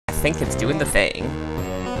think it's doing the thing.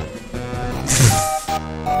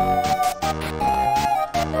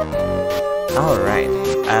 Alright,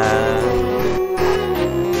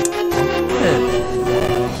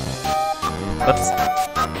 whoops.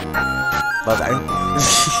 Well done.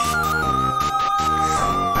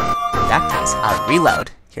 In that case, I'll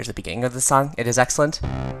reload. Here's the beginning of the song. It is excellent.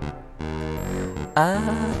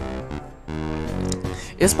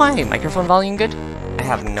 Is my microphone volume good? I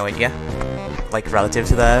have no idea. Like, relative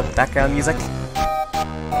to the background music?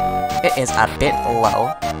 It is a bit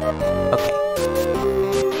low. Okay.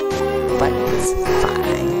 But it's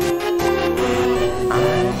fine.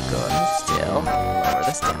 I'm gonna still lower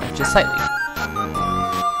this down just slightly.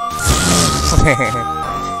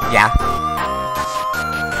 Yeah.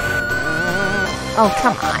 Oh,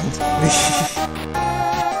 come on.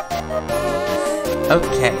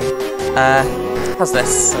 Okay. How's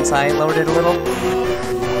this, since I lowered it a little?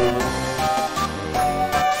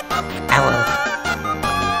 Hello.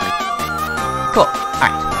 Cool.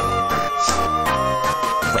 Alright.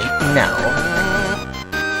 Wait, no.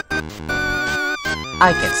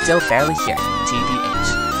 I can still barely hear you, TBH.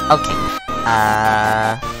 Okay.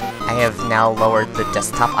 I have now lowered the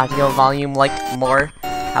desktop audio volume, like, more.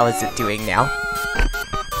 How is it doing now?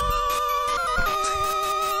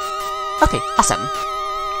 Okay, awesome.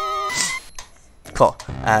 Cool.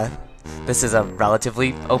 This is a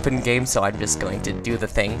relatively open game, so I'm just going to do the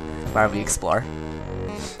thing while we explore.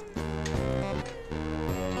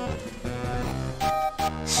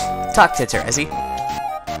 Talk to Terezi.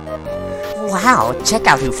 Wow, check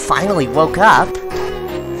out who finally woke up!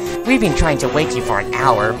 We've been trying to wake you for an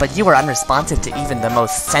hour, but you were unresponsive to even the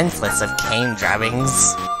most senseless of cane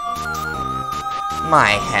drubbings.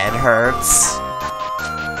 My head hurts.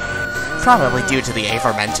 Probably due to the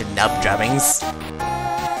aforementioned nub drubbings.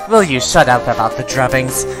 Will you shut up about the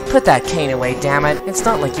drubbings? Put that cane away, damn it. It's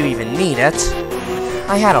not like you even need it.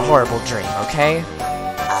 I had a horrible dream, okay?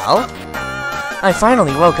 Oh? I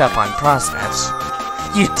finally woke up on Prospect.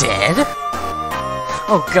 You did?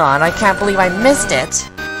 Oh god, I can't believe I missed it!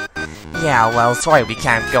 Yeah, well, sorry we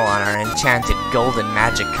can't go on our enchanted golden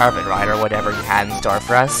magic carpet ride or whatever you had in store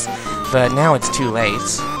for us. But now it's too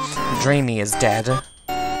late. Dreamy is dead.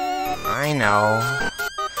 I know.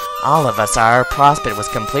 All of us are. Prospect was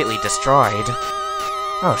completely destroyed.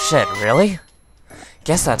 Oh shit, really?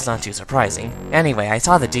 Guess that's not too surprising. Anyway, I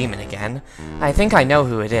saw the demon again. I think I know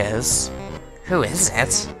who it is. Who is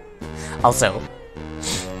it? Also,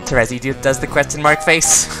 Terezi does the question mark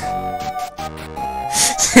face.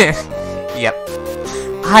 Yep.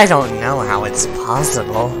 I don't know how it's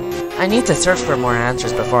possible. I need to search for more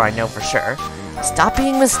answers before I know for sure. Stop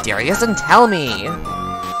being mysterious and tell me!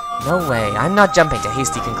 No way, I'm not jumping to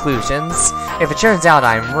hasty conclusions. If it turns out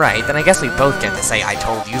I'm right, then I guess we both get to say I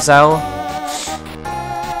told you so.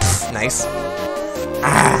 Pfft, nice.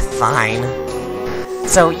 Ah, fine.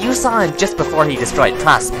 So, you saw him just before he destroyed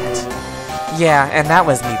Prospect. Yeah, and that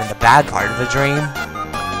wasn't even the bad part of the dream.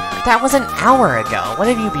 That was an hour ago. What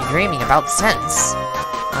have you been dreaming about since?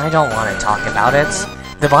 I don't want to talk about it.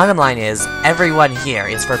 The bottom line is, everyone here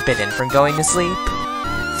is forbidden from going to sleep.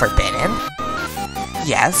 Forbidden?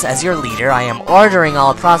 Yes, as your leader, I am ordering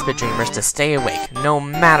all Prospect Dreamers to stay awake, no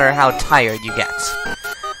matter how tired you get.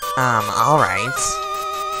 Alright.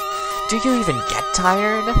 Do you even get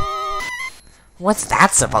tired? What's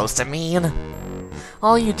that supposed to mean?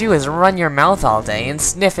 All you do is run your mouth all day and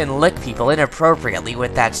sniff and lick people inappropriately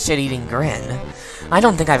with that shit-eating grin. I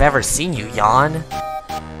don't think I've ever seen you yawn.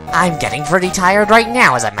 I'm getting pretty tired right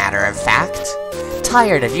now, as a matter of fact.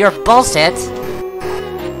 Tired of your bullshit.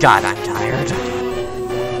 God, I'm tired.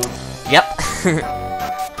 Yep.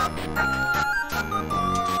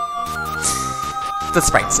 The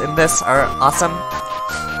sprites in this are awesome.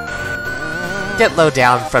 Get low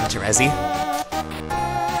down from Terezi.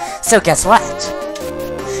 So guess what?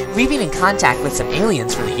 We've been in contact with some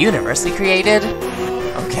aliens from the universe we created.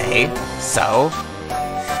 Okay, so?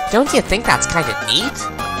 Don't you think that's kinda neat?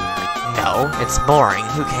 No, it's boring,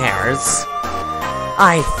 who cares?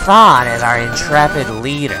 I thought, as our intrepid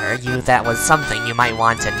leader, that was something you might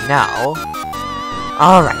want to know.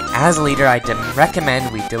 Alright, as leader, I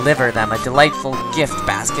recommend we deliver them a delightful gift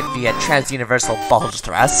basket via trans-universal bulge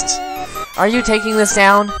thrust. Are you taking this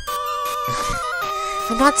down?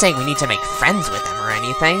 I'm not saying we need to make friends with them or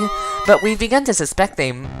anything, but we've begun to suspect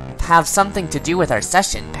they have something to do with our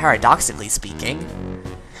session, paradoxically speaking.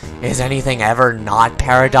 Is anything ever not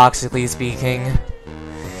paradoxically speaking?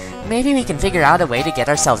 Maybe we can figure out a way to get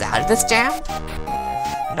ourselves out of this jam?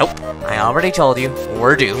 Nope, I already told you,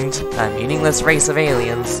 we're doomed. A meaningless race of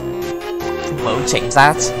aliens. Won't change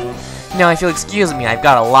that. Now, if you'll excuse me, I've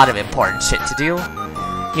got a lot of important shit to do.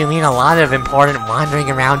 You mean a lot of important wandering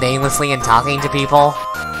around aimlessly and talking to people?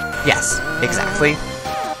 Yes, exactly.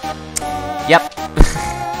 Yep.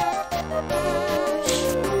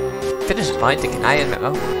 Finish responding to Kanaya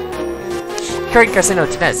memo. Current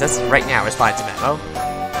carcinogenesis, right now responding to memo.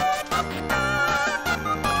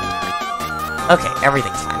 Okay,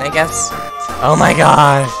 everything's fine, I guess. Oh my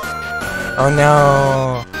gosh! Oh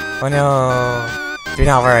no! Oh no! Do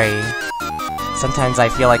not worry. Sometimes I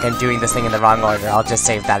feel like I'm doing this thing in the wrong order. I'll just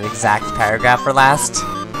save that exact paragraph for last.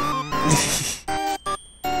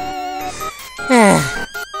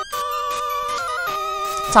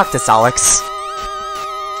 Talk to Solix.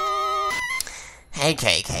 Hey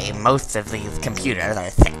KK, most of these computers are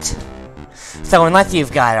fixed. So unless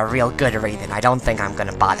you've got a real good reason, I don't think I'm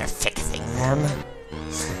gonna bother fixing them.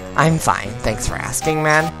 I'm fine, thanks for asking,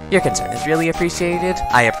 man. Your concern is really appreciated.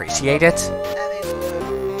 I appreciate it.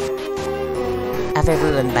 Other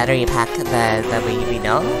than battery pack that we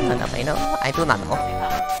know? No, I do not know.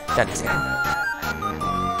 Don't understand.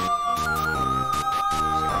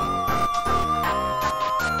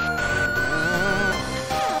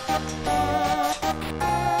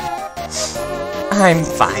 I'm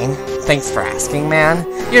fine. Thanks for asking, man.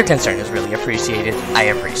 Your concern is really appreciated. I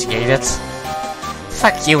appreciate it.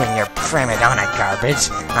 Fuck you and your prima donna garbage.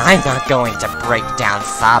 I'm not going to break down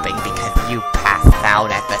sobbing because you passed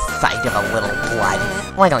out at the sight of a little blood.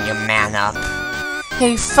 Why don't you man up?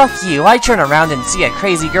 Hey, fuck you. I turn around and see a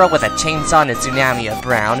crazy girl with a chainsaw and a tsunami of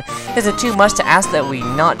brown. Is it too much to ask that we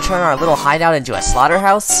not turn our little hideout into a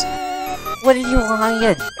slaughterhouse? What do you want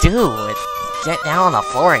me to do? Get down on the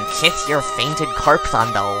floor and kiss your fainted corpse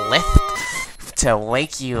on the lip to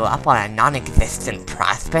wake you up on a non-existent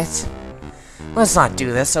prospect? Let's not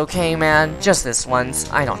do this, okay, man? Just this once.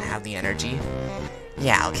 I don't have the energy.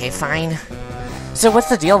 Yeah, okay, fine. So what's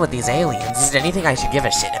the deal with these aliens? Is it anything I should give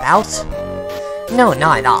a shit about? No,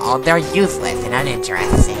 not at all. They're useless and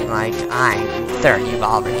uninteresting, like I'm sure you've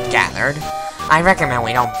already gathered. I recommend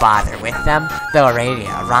we don't bother with them, though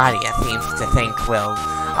Radia seems to think we'll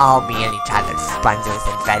all be in each other's sponges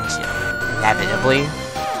inevitably.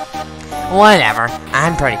 Whatever,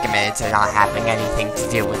 I'm pretty committed to not having anything to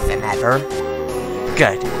do with them ever.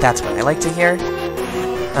 Good, that's what I like to hear.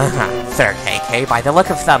 Sir KK, by the look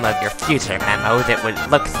of some of your future memos, it would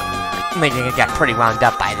look like you could get pretty wound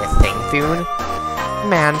up by this thing soon.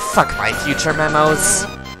 Man, fuck my future memos.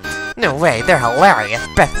 No way, they're hilarious.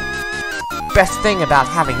 Best thing about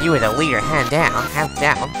having you as a leader, hands down.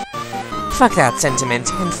 Fuck that sentiment,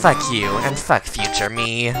 and fuck you, and fuck future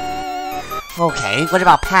me. Okay, what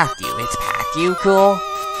about past you? Is past you cool?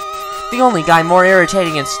 The only guy more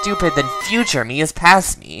irritating and stupid than future me is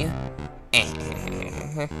past me.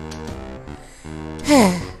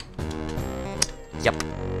 Yup.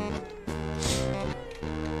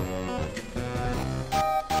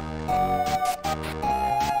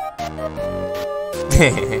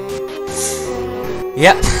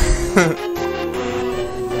 Yep.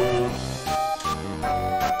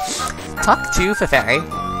 Talk to Feferi.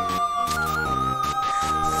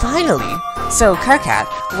 Finally! So, Karkat,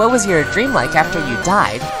 what was your dream like after you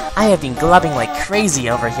died? I have been glubbing like crazy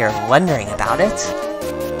over here wondering about it.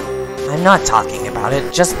 I'm not talking about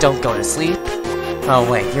it, just don't go to sleep. Oh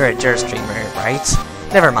wait, you're a Jer streamer, right?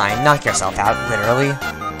 Never mind, knock yourself out, literally.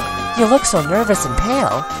 You look so nervous and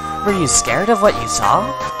pale. Were you scared of what you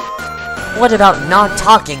saw? What about not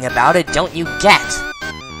talking about it, don't you get?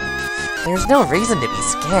 There's no reason to be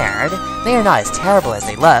scared. They are not as terrible as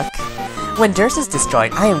they look. When Durst is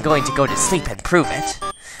destroyed, I am going to go to sleep and prove it.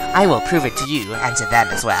 I will prove it to you, and to them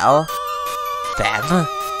as well. Them?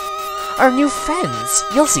 Our new friends!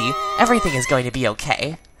 You'll see, everything is going to be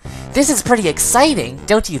okay. This is pretty exciting,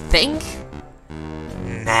 don't you think?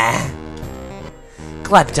 Nah.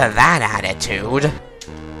 Glad to that attitude.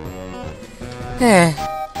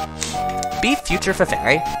 Be future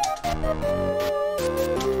Feferi.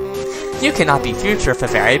 You cannot be future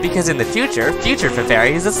Feferi because in the future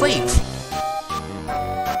Feferi is asleep.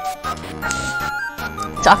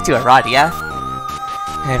 Talk to Aradia.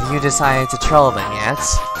 Have you decided to troll them yet?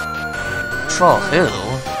 Troll who?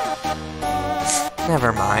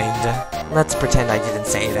 Never mind. Let's pretend I didn't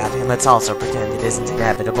say that, and let's also pretend it isn't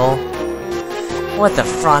inevitable. What the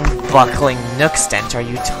front-buckling nook stent are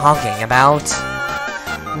you talking about?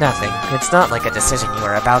 Nothing. It's not like a decision you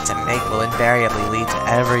are about to make will invariably lead to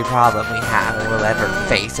every problem we have and will ever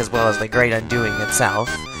face, as well as the great undoing itself.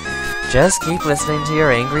 Just keep listening to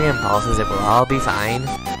your angry impulses, it will all be fine.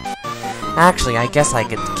 Actually, I guess I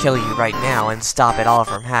could kill you right now and stop it all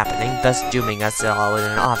from happening, thus dooming us all in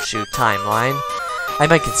an offshoot timeline. I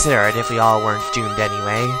might consider it if we all weren't doomed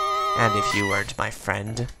anyway. And if you weren't my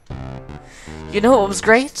friend. You know what was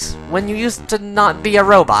great? When you used to not be a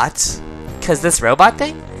robot. 'Cause this robot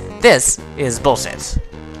thing? This is bullshit.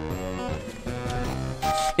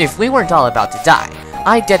 If we weren't all about to die,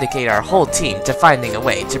 I'd dedicate our whole team to finding a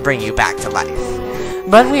way to bring you back to life.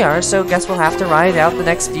 But we are, so guess we'll have to ride out the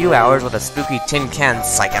next few hours with a spooky tin can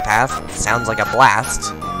psychopath. Sounds like a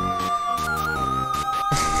blast.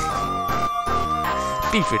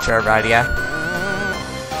 Be Future Radia.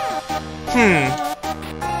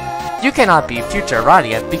 You cannot be Future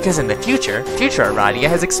Radia because in the future, Future Radia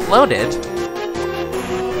has exploded.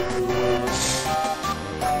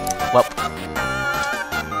 Well,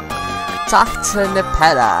 talk to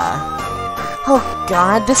Nepeta. Oh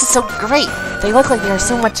god, this is so great! They look like they are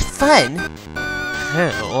so much fun!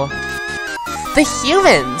 Who? The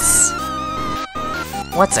humans!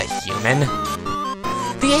 What's a human?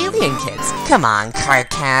 The alien kids! Come on,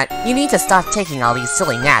 Karkat. You need to stop taking all these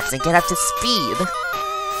silly naps and get up to speed.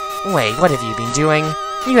 Wait, what have you been doing?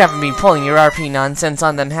 You haven't been pulling your RP nonsense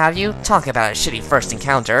on them, have you? Talk about a shitty first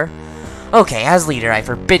encounter. Okay, as leader, I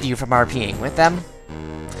forbid you from RPing with them.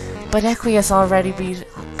 But Equius already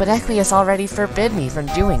forbid me from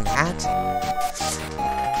doing that.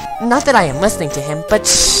 Not that I am listening to him, but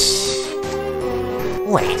shh.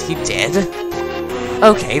 Wait, he did?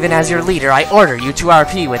 Okay, then as your leader, I order you to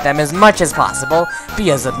RP with them as much as possible.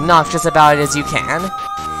 Be as obnoxious about it as you can.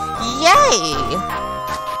 Yay!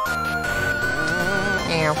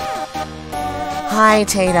 Ew. Hi,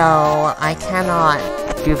 Tato. I cannot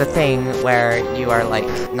do the thing where you are, like,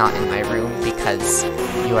 not in my room because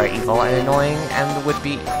you are evil and annoying and would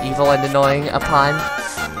be evil and annoying upon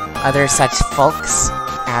other such folks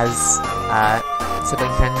as,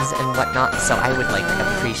 sibling friends and whatnot, so I would, like,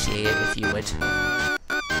 appreciate it if you would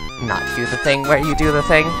not do the thing where you do the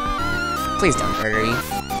thing. Please don't hurry.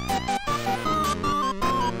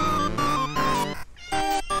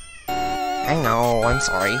 I know, I'm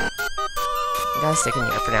sorry. I gotta stick in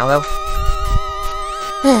here for now, though.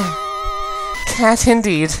 Cat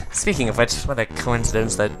indeed. Speaking of which, what a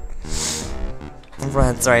coincidence that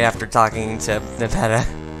runs right after talking to Nepeta.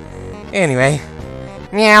 Anyway,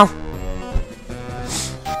 meow.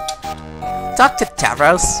 Talk to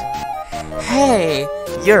Tavros. Hey,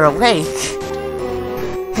 you're awake.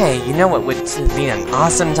 Hey, you know what would be an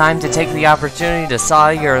awesome time to take the opportunity to saw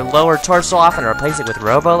your lower torso off and replace it with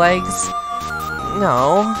robo-legs?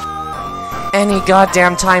 No. Any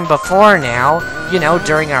goddamn time before now. You know,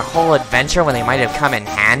 during our whole adventure when they might have come in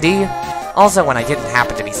handy. Also, when I didn't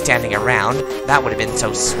happen to be standing around. That would have been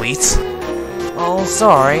so sweet. Oh,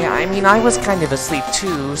 sorry. I mean, I was kind of asleep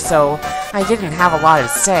too, so I didn't have a lot of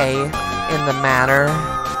say in the matter.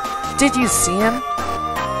 Did you see him?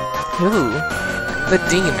 Who? The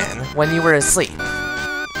demon, when you were asleep.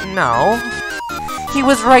 No. He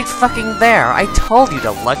was right fucking there. I told you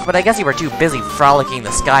to look, but I guess you were too busy frolicking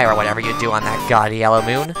the sky or whatever you do on that gaudy yellow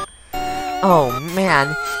moon. Oh,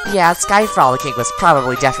 man. Yeah, sky frolicking was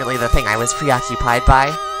probably definitely the thing I was preoccupied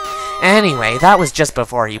by. Anyway, that was just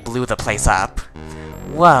before he blew the place up.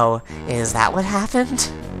 Whoa, is that what happened?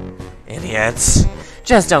 Idiots.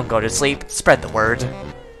 Just don't go to sleep. Spread the word.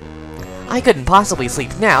 I couldn't possibly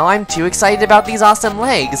sleep now. I'm too excited about these awesome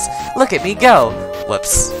legs. Look at me go.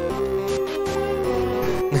 Whoops.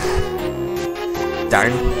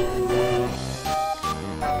 Darn.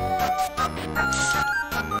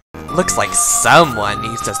 Looks like someone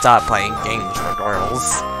needs to stop playing games for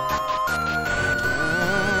girls.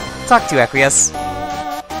 Talk to Equius.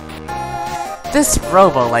 This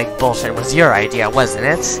robo-like bullshit was your idea, wasn't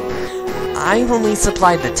it? I only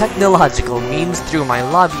supplied the technological means through my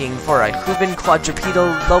lobbying for a Hooven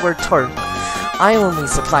quadrupedal lower torso. I only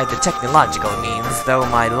supplied the technological means, though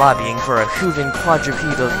my lobbying for a Hooven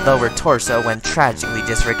quadrupedal lower torso went tragically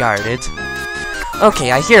disregarded.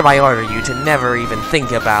 Okay, I hereby order you to never even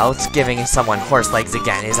think about giving someone horse legs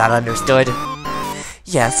again, is that understood?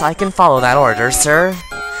 Yes, I can follow that order, sir.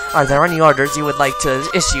 Are there any orders you would like to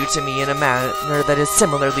issue to me in a manner that is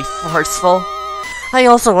similarly forceful? I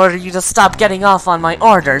also order you to stop getting off on my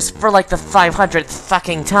orders for like the 500th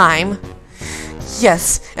fucking time.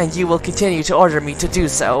 Yes, and you will continue to order me to do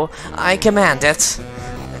so. I command it.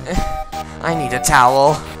 I need a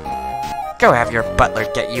towel. Go have your butler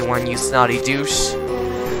get you one, you snotty douche.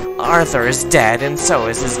 Arthur is dead, and so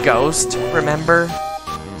is his ghost, remember?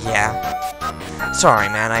 Yeah. Sorry,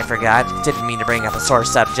 man, I forgot. Didn't mean to bring up a sore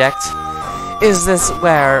subject. Is this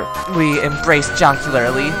where we embrace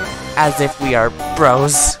jocularly, as if we are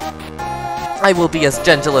bros? I will be as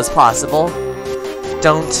gentle as possible.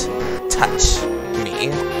 Don't touch me.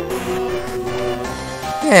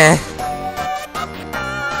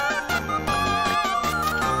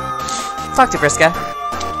 Talk to Vriska.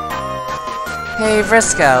 Hey,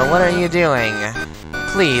 Vriska, what are you doing?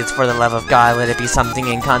 Please, for the love of God, let it be something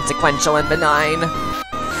inconsequential and benign.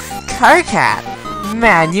 Karkat!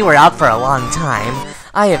 Man, you were out for a long time.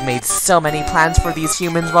 I have made so many plans for these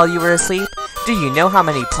humans while you were asleep. Do you know how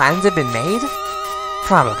many plans have been made?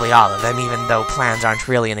 Probably all of them, even though plans aren't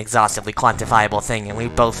really an exhaustively quantifiable thing, and we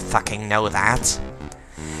both fucking know that.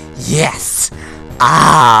 Yes!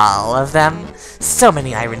 All of them? So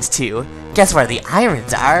many irons, too. Guess where the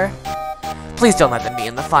irons are? Please don't let them be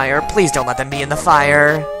in the fire. Please don't let them be in the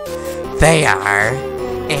fire. They are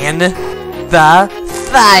in the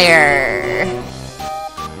fire!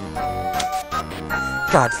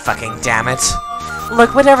 God fucking damn it.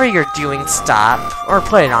 Look, whatever you're doing, stop. Or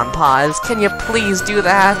put it on pause. Can you please do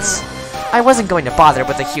that? I wasn't going to bother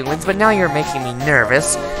with the humans, but now you're making me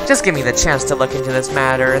nervous. Just give me the chance to look into this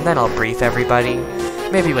matter, and then I'll brief everybody.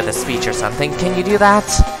 Maybe with a speech or something. Can you do that?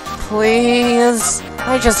 Please?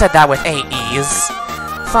 I just said that with 8 E's.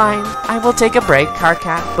 Fine, I will take a break,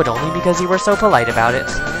 Karkat, but only because you were so polite about it.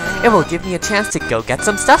 It will give me a chance to go get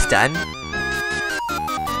some stuff done.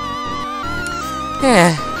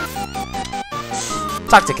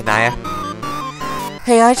 Talk to Kanaya.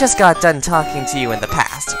 Hey, I just got done talking to you in the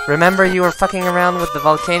past. Remember you were fucking around with the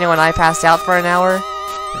volcano and I passed out for an hour?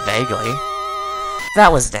 Vaguely.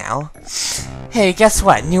 That was now. Hey, guess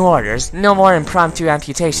what? New orders. No more impromptu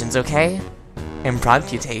amputations, okay?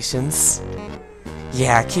 Impromputations?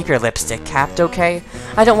 Yeah, keep your lipstick capped, okay?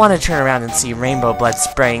 I don't want to turn around and see rainbow blood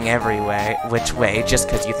spraying which way, just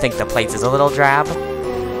because you think the place is a little drab.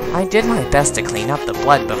 I did my best to clean up the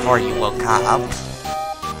blood before you woke up.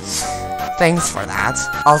 Thanks for that.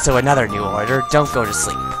 Also, another new order, don't go to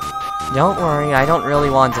sleep. Don't worry, I don't really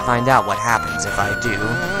want to find out what happens if I do.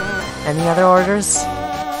 Any other orders?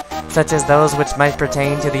 Such as those which might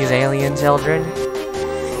pertain to these alien children?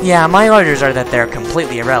 Yeah, my orders are that they're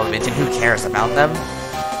completely irrelevant and who cares about them.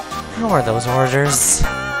 How are those orders?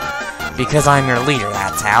 Because I'm your leader,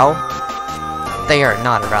 that's how. They are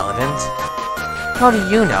not irrelevant. How do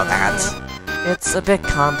you know that? It's a bit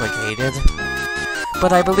complicated.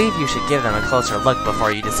 But I believe you should give them a closer look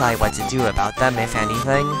before you decide what to do about them, if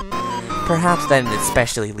anything. Perhaps then an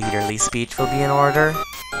especially leaderly speech will be in order.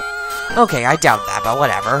 Okay, I doubt that, but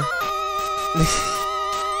whatever.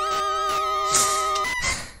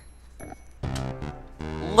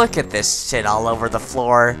 Look at this shit all over the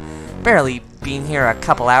floor. Barely been here a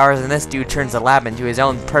couple hours and this dude turns the lab into his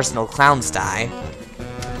own personal clown sty.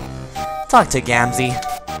 Talk to Gamzee.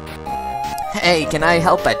 Hey, can I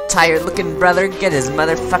help a tired-looking brother get his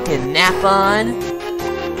motherfucking nap on?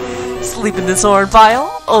 Sleep in this horn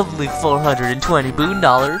pile? Only 420 boon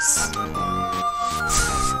dollars.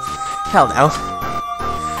 Hell no.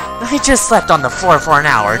 I just slept on the floor for an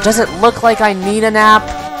hour. Does it look like I need a nap?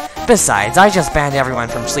 Besides, I just banned everyone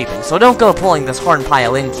from sleeping, so don't go pulling this horn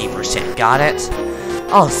pile innkeeper shit, got it?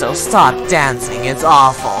 Also, stop dancing, it's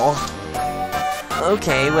awful.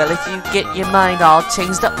 Okay, well if you get your mind all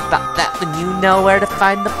changed up about that, then you know where to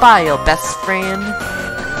find the pile, best friend.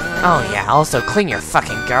 Oh yeah, also clean your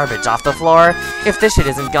fucking garbage off the floor. If this shit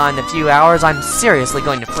isn't gone in a few hours, I'm seriously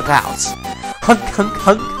going to flip out. Hunk, hunk,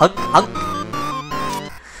 hunk, hunk, hunk.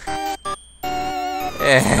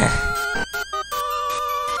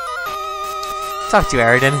 Talk to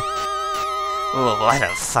Aridin. Ooh, what a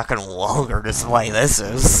fucking vulgar display this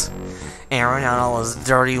is. Airing out all his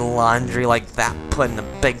dirty laundry like that, putting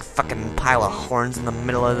a big fucking pile of horns in the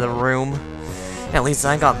middle of the room. At least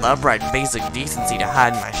I got the upright basic decency to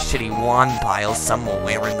hide my shitty wand pile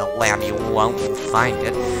somewhere in the lab. You won't find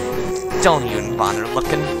it. Don't even bother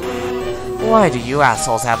looking. Why do you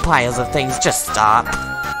assholes have piles of things? Just stop.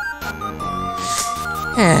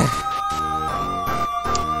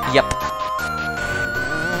 Yep.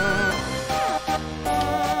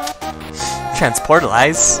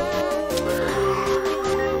 Transportalize.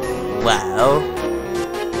 Wow.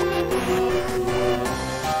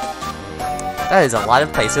 That is a lot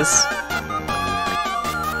of places.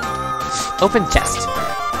 Open chest.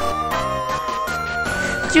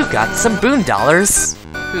 You got some boon dollars.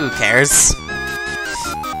 Who cares?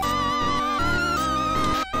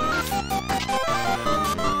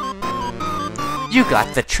 You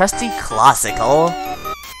got the trusty classical.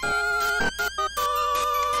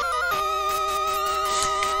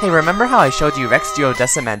 Hey, remember how I showed you Rex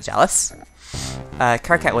Duodecim Angelus?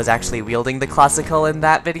 Karkat was actually wielding the classical in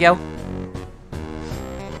that video.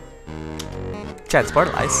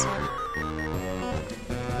 Transportalize.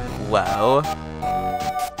 Whoa.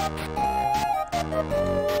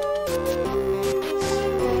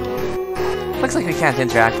 Looks like we can't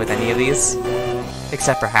interact with any of these.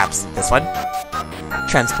 Except perhaps this one.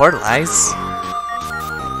 Transportalize.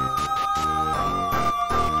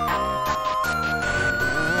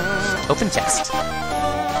 Open chest.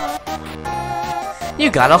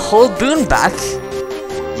 You got a whole boon back.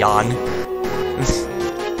 Yawn.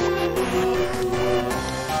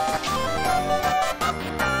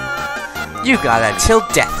 You got a Till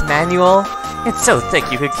Death manual. It's so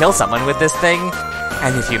thick you could kill someone with this thing.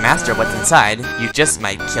 And if you master what's inside, you just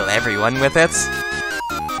might kill everyone with it.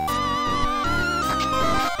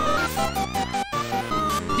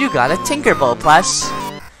 You got a Tinkerbell plush.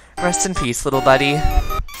 Rest in peace, little buddy.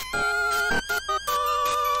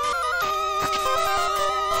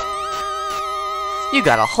 You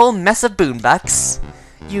got a whole mess of boonbucks.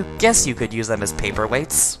 You guess you could use them as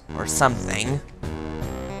paperweights, or something.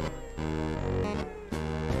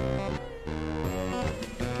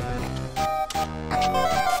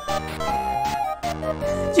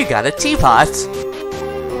 You got a teapot.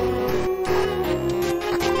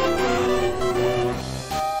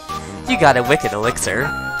 You got a wicked elixir.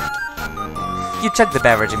 You chug the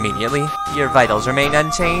beverage immediately. Your vitals remain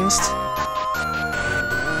unchanged.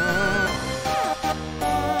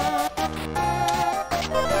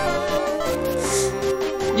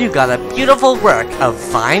 You got a beautiful work of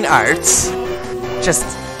fine art. Just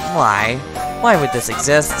why? Why would this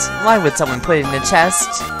exist? Why would someone put it in a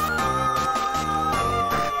chest?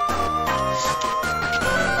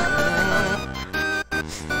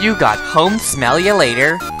 You got home smell ya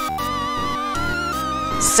later.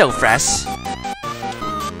 So fresh.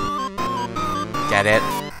 Get it?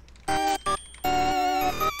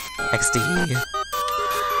 XD.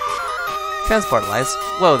 Transportalize.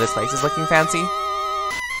 Whoa, this place is looking fancy.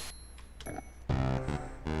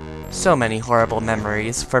 So many horrible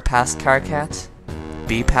memories for past Karkat.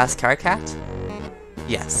 Be past Karkat?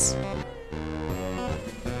 Yes.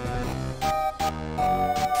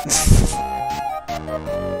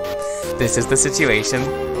 This is the situation.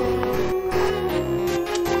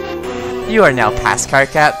 You are now past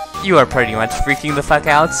Karkat. You are pretty much freaking the fuck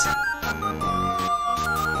out.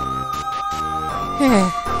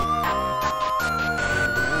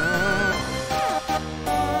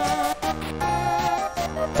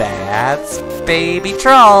 That's baby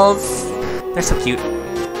trolls. They're so cute.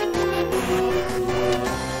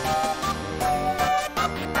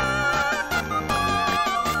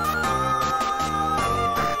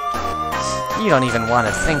 You don't even want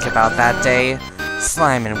to think about that day.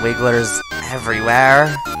 Slime and wigglers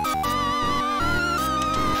everywhere.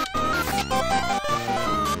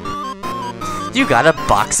 You got a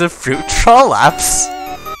box of fruit troll-ups.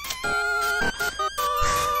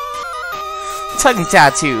 Tongue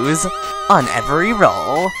tattoos on every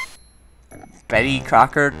roll. Betty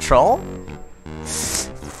Crocker troll?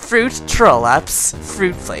 Fruit troll-ups,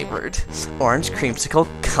 fruit flavored. Orange creamsicle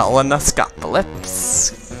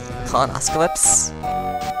colonoscopolis.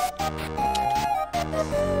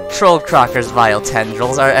 Troll Crocker's vile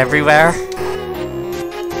tendrils are everywhere.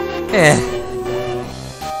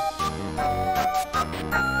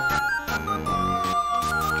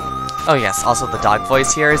 Oh yes, also the dog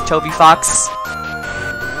voice here is Toby Fox,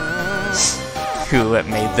 who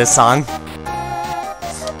made this song.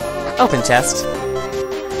 Open chest.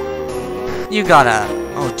 You gotta...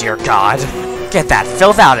 oh dear god. Get that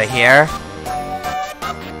filth out of here!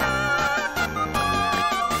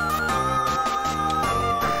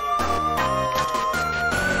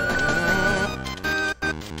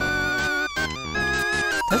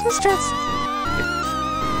 Does this dress...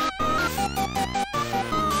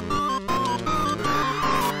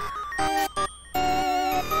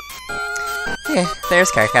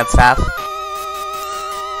 there's Karkat's path.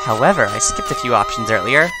 However, I skipped a few options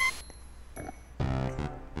earlier.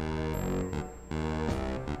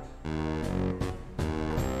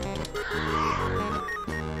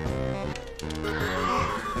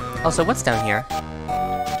 Also, what's down here?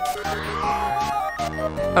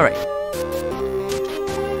 Alright.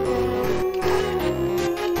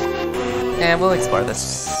 And we'll explore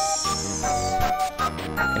this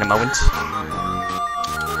in a moment.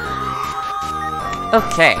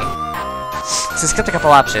 Okay. So skipped a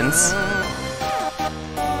couple options.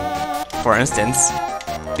 For instance,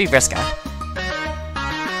 be Vriska.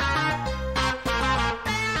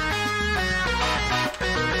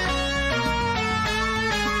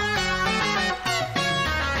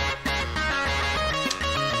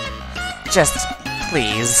 Just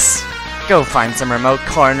please, go find some remote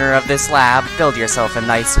corner of this lab, build yourself a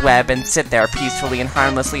nice web, and sit there peacefully and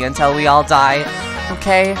harmlessly until we all die,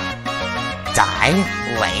 okay? Die?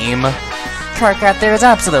 Lame. Karkat, there is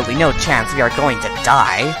absolutely no chance we are going to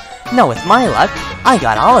die. No, with my luck, I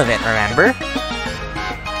got all of it, remember?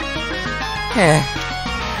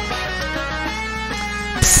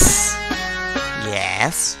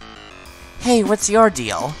 Yes? Hey, what's your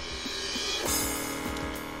deal?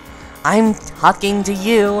 I'm talking to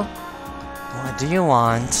you. What do you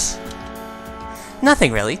want?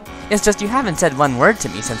 Nothing really. It's just you haven't said one word to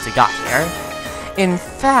me since we got here. In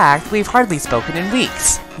fact, we've hardly spoken in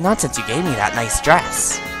weeks. Not since you gave me that nice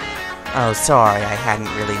dress. Oh, sorry, I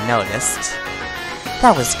hadn't really noticed.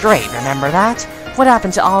 That was great, remember that? What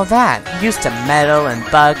happened to all that? You used to meddle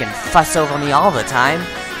and bug and fuss over me all the time.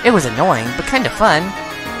 It was annoying, but kind of fun.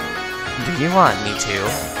 Do you want me to?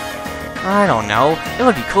 I don't know. It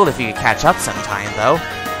would be cool if you could catch up sometime, though.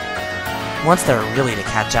 Once there are really to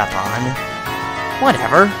catch up on.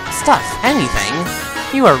 Whatever. Stuff. Anything.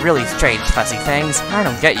 You are really strange, fussy things. I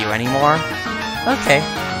don't get you anymore. Okay.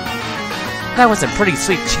 That was some pretty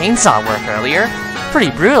sweet chainsaw work earlier. Pretty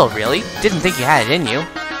brutal, really. Didn't think you had it in you.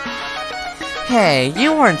 Hey,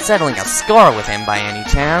 you weren't settling a score with him by any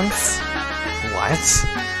chance. What?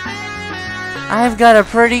 I've got a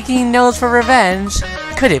pretty keen nose for revenge.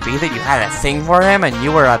 Could it be that you had a thing for him and you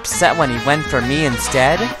were upset when he went for me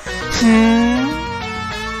instead?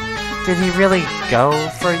 Did he really go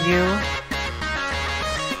for you?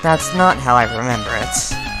 That's not how I remember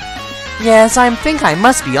it. Yes, I think I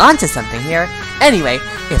must be onto something here. Anyway,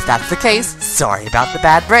 if that's the case, sorry about the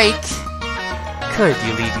bad break. Could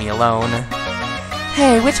you leave me alone?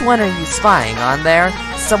 Hey, which one are you spying on there?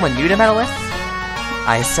 Someone new to meddle with?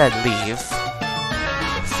 I said leave.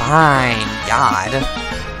 Fine, God.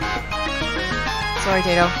 Sorry,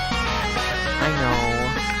 Tato. I know.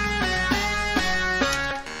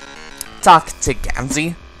 Talk to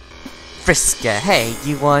Gamzee. Friska, hey,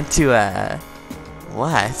 you want to,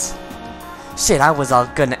 what? Shit, I was all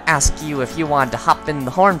gonna ask you if you wanted to hop in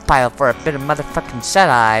the horn pile for a bit of motherfucking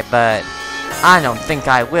shut-eye, but I don't think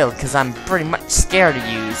I will, cause I'm pretty much scared of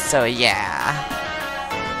you, so yeah.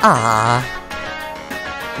 Ah.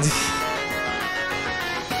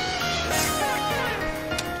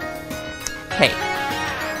 Hey.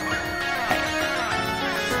 Hey.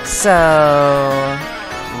 So,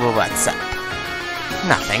 what's up?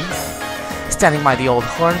 Nothing. Standing by the old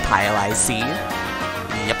horn pile, I see.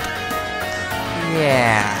 Yep.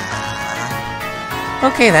 Yeah.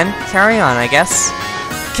 Okay then, carry on, I guess.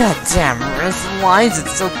 God damn, Riz, why is it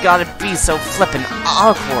still gotta be so flippin'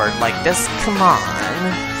 awkward like this? Come on.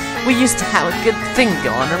 We used to have a good thing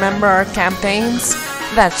going, remember our campaigns?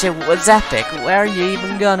 That shit was epic. Where are you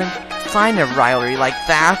even gonna find a rivalry like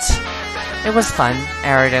that? It was fun,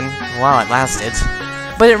 Aridin, while it lasted.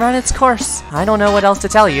 But it ran its course. I don't know what else to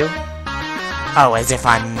tell you. Oh, as if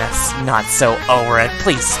I'm not so over it.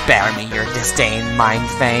 Please spare me your disdain, Mind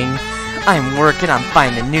Fang. I'm working on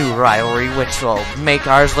finding a new rivalry which will make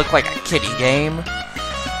ours look like a kiddie game.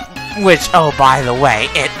 Which, oh, by the way,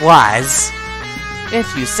 it was.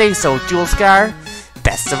 If you say so, Jewelscar.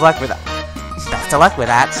 Best of luck with that. Best of luck with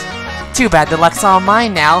that. Too bad the luck's all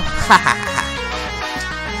mine now. Ha ha ha.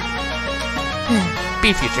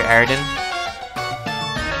 Be future, Aridin.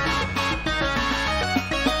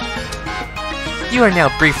 You are now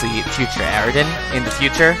briefly future Aridin, in the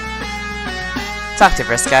future. Talk to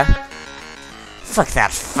Vriska. Fuck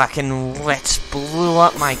that fucking witch blew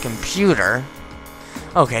up my computer.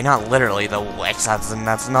 Okay, not literally the witch,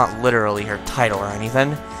 that's not literally her title or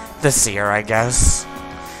anything. The seer, I guess.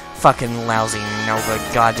 Fucking lousy Nova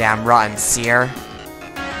goddamn rotten seer.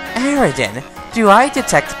 Aridin, do I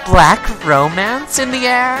detect black romance in the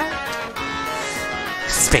air?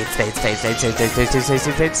 Spades.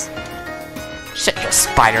 Shut your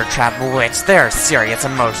spider trap, witch. There are serious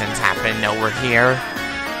emotions happening over here.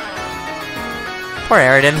 Poor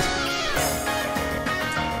Aridin.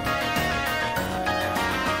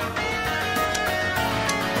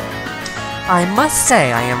 I must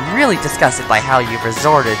say I am really disgusted by how you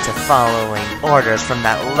resorted to following orders from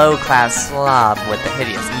that low-class slob with the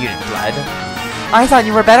hideous mutant blood. I thought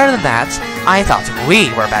you were better than that. I thought we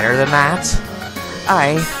were better than that.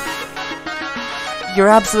 You're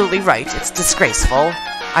absolutely right, it's disgraceful.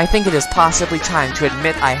 I think it is possibly time to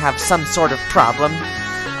admit I have some sort of problem.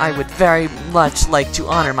 I would very much like to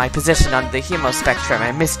honor my position on the hemospectrum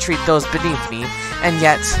and mistreat those beneath me, and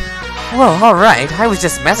yet... Whoa, alright, I was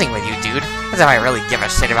just messing with you, dude. As if I really give a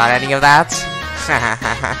shit about any of that.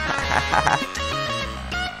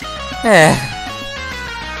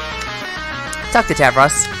 Talk to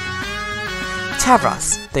Tavros.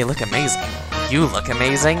 Tavros, they look amazing. You look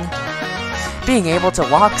amazing. Being able to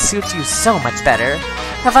walk suits you so much better.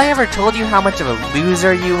 Have I ever told you how much of a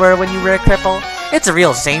loser you were when you were a cripple? It's a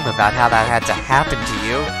real shame about how that had to happen to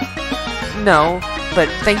you. No, but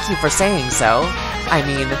thank you for saying so. I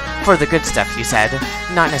mean, for the good stuff you said,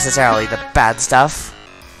 not necessarily the bad stuff.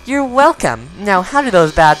 You're welcome. Now, how do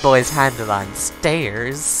those bad boys handle on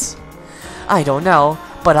stairs? I don't know,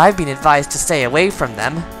 but I've been advised to stay away from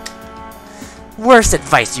them. Worst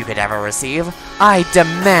advice you could ever receive. I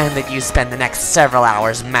demand that you spend the next several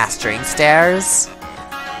hours mastering stairs.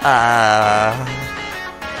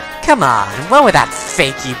 Come on, what would that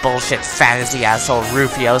fakey bullshit fantasy asshole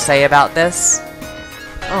Rufio say about this?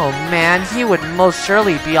 Oh man, he would most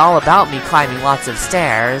surely be all about me climbing lots of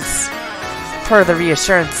stairs. Per the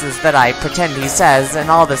reassurances that I pretend he says, and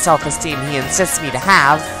all the self-esteem he insists me to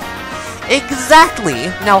have. Exactly!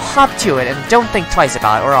 Now hop to it and don't think twice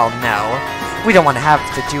about it or I'll know. We don't want to have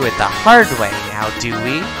to do it the hard way now, do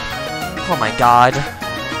we? Oh my god.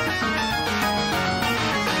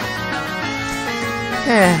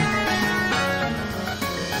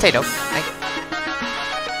 Potato.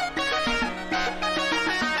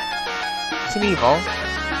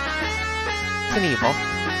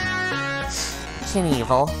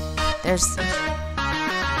 Knievel. There's...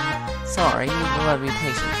 Sorry, you will be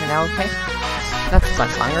patient for now, okay? That's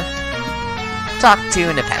much longer. Talk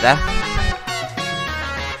to Nepeta.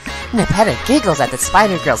 Nepeta giggles at the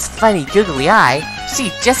Spider Girl's funny googly eye.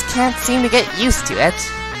 She just can't seem to get used to it.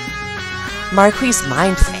 Marquise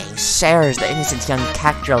Mindfang shares the innocent young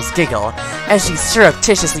cat girl's giggle as she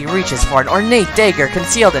surreptitiously reaches for an ornate dagger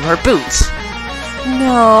concealed in her boot.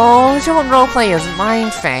 No, don't roleplay as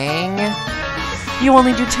Mindfang. You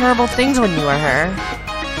only do terrible things when you are her.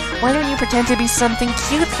 Why don't you pretend to be something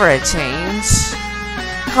cute for a change?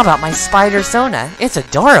 How about my spider Sona? It's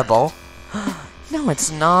adorable. No,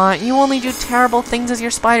 it's not. You only do terrible things as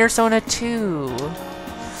your spider Sona too.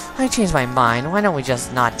 I changed my mind. Why don't we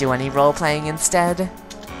just not do any role-playing instead?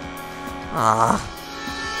 Ah.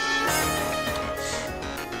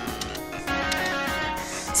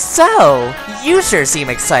 So, you sure seem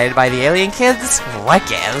excited by the alien kids. What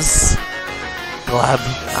gives? Glub,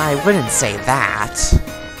 I wouldn't say that.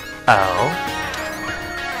 Oh?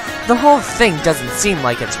 The whole thing doesn't seem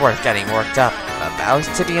like it's worth getting worked up about,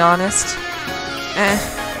 to be honest.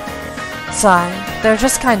 Sigh, they're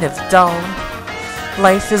just kind of dull.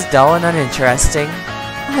 Life is dull and uninteresting.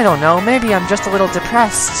 I don't know, maybe I'm just a little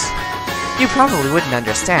depressed. You probably wouldn't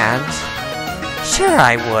understand. Sure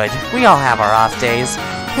I would. We all have our off days.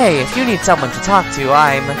 Hey, if you need someone to talk to,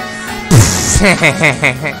 I'm...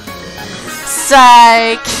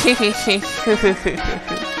 Psych!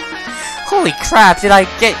 Holy crap, did I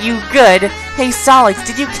get you good? Hey Solix,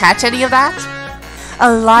 did you catch any of that? A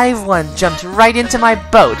live one jumped right into my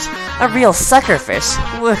boat. A real suckerfish.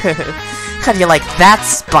 How do you like that,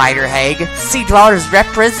 Spider Hag? Sea Dwellers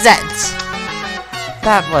represent!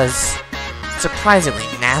 That was surprisingly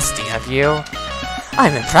nasty of you.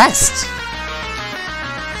 I'm impressed.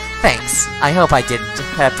 Thanks. I hope I didn't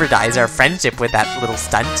jeopardize our friendship with that little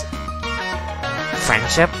stunt.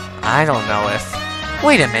 Friendship? I don't know if...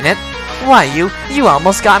 Wait a minute. Why, you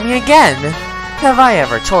almost got me again. Have I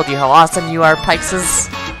ever told you how awesome you are, Pikeses?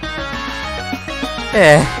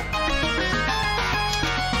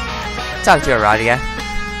 Talk to Aradia.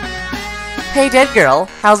 Hey, dead girl.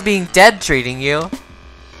 How's being dead treating you?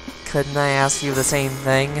 Couldn't I ask you the same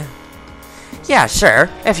thing? Yeah, sure.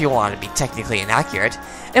 If you want to be technically inaccurate.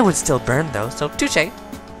 It would still burn, though, so touche.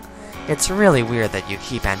 It's really weird that you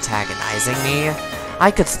keep antagonizing me. I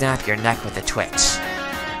could snap your neck with a twitch.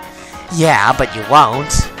 Yeah, but you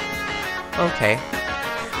won't. Okay.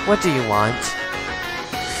 What do you want?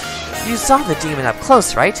 You saw the demon up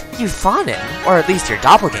close, right? You fought him. Or at least your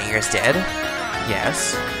doppelgangers did.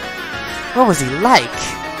 Yes. What was he like?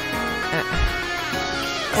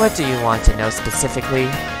 What do you want to know specifically?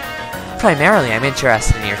 Primarily, I'm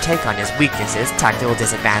interested in your take on his weaknesses, tactical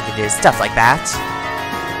disadvantages, stuff like that.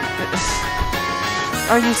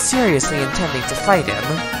 Are you seriously intending to fight him?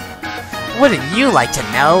 Wouldn't you like to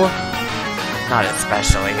know? Not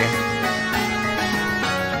especially.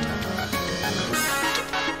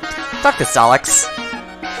 Talk to Solix.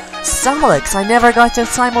 Solix, I never got to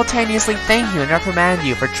simultaneously thank you and reprimand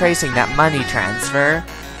you for tracing that money transfer.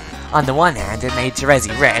 On the one hand, it made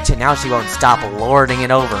Terezi rich, and now she won't stop lording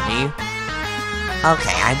it over me.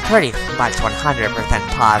 Okay, I'm pretty much 100%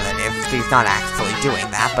 positive he's not actually doing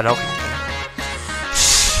that, but okay.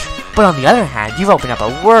 Shh. But on the other hand, you've opened up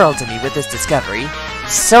a world to me with this discovery.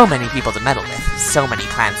 So many people to meddle with, so many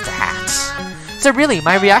plans to hatch. So really,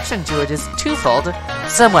 my reaction to it is twofold,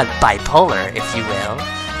 somewhat bipolar, if you will.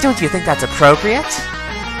 Don't you think that's appropriate?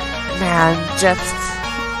 Man, just...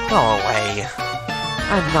 go away.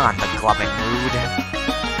 I'm not in the glubbing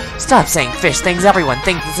mood. Stop saying fish things everyone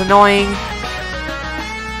thinks is annoying.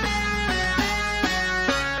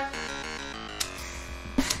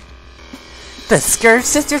 The Scourge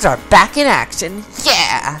Sisters are back in action!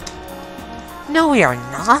 Yeah! No, we are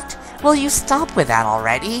not! Will you stop with that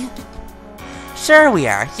already? Sure we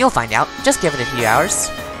are. You'll find out. Just give it a few hours.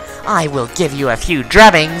 I will give you a few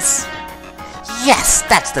drubbings! Yes!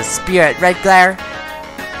 That's the spirit, Red Glare!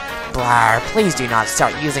 Blar, please do not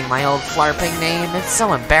start using my old flarping name. It's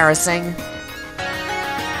so embarrassing.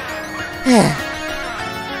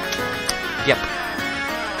 Yep.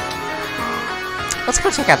 Let's go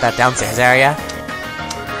check out that downstairs area.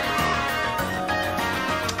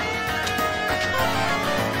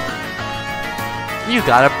 You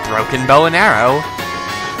got a broken bow and arrow.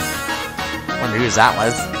 Wonder whose that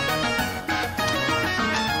was.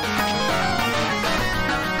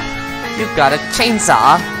 You've got a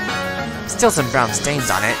chainsaw. Still some brown stains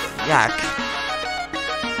on it. Yuck.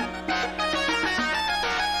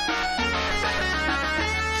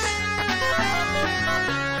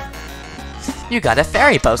 You got a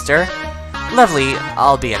fairy poster. Lovely,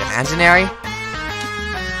 albeit imaginary.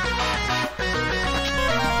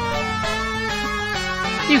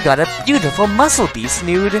 You got a beautiful muscle beast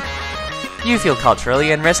nude. You feel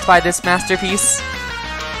culturally enriched by this masterpiece.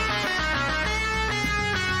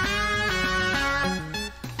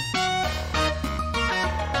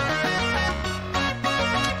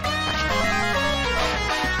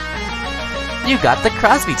 You got the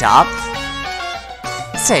Crosby top.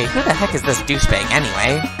 Say, who the heck is this douchebag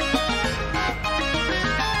anyway?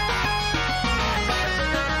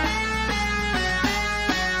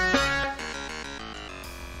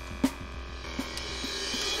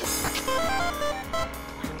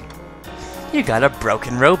 You got a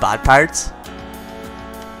broken robot part.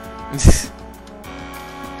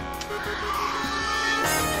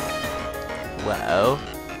 Whoa.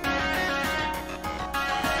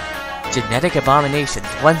 Genetic abominations,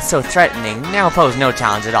 once so threatening, now pose no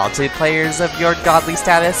challenge at all to players of your godly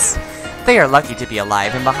status. They are lucky to be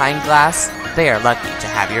alive and behind glass. They are lucky to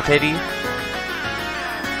have your pity.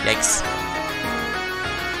 Yikes.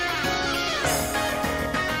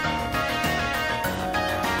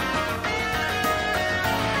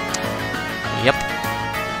 Yep.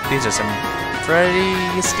 These are some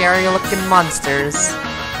pretty scary looking monsters.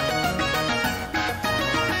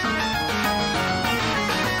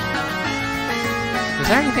 Is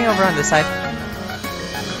there anything over on this side?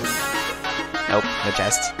 Nope, no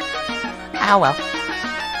chest. Ah well.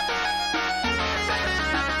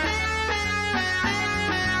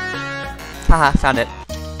 Haha, found it.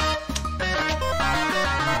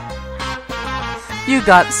 You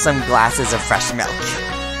got some glasses of fresh milk.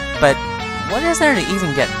 But what is there to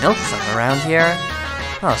even get milk from around here?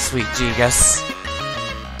 Oh, sweet Gigas.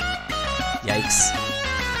 Yikes.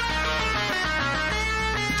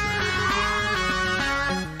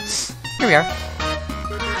 Here we are.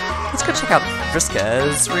 Let's go check out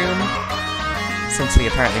Vriska's room, since we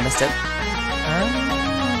apparently missed it.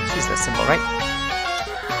 She's the symbol, right?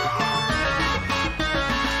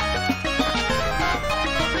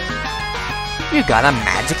 You got a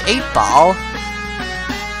magic 8-ball!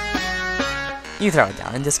 You throw it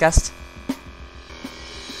down in disgust.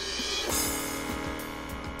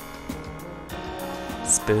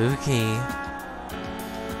 Spooky.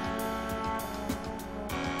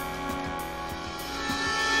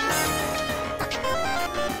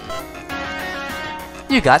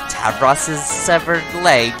 You got Tavros's severed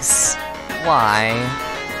legs. Why?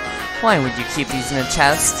 Why would you keep these in a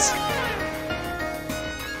chest?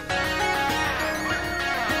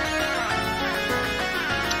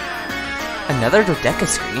 Another dodeca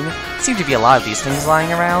screen? Seem to be a lot of these things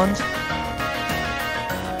lying around.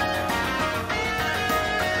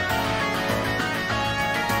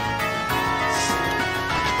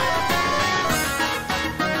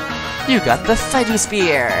 You got the Fighty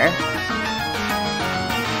Spear!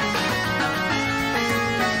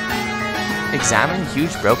 Examine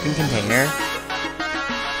huge broken container.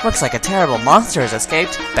 Looks like a terrible monster has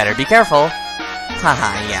escaped. Better be careful.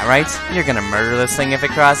 Haha, yeah, right? You're gonna murder this thing if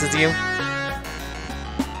it crosses you.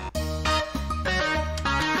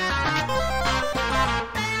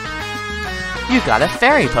 You got a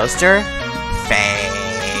fairy poster. Fake.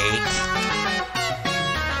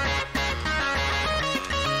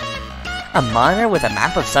 A monitor with a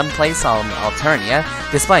map of some place on Alternia,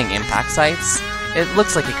 displaying impact sites. It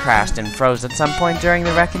looks like it crashed and froze at some point during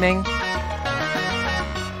the reckoning.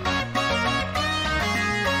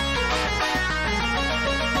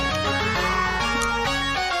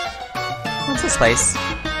 What's this place?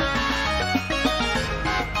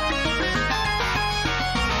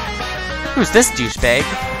 Who's this douchebag?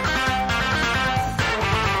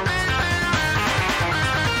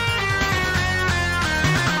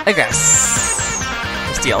 I guess.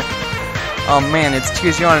 Steal. Oh man, it's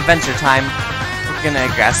choose your own adventure time. We're gonna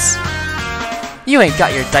aggress. You ain't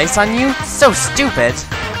got your dice on you? So stupid!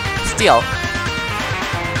 Steal.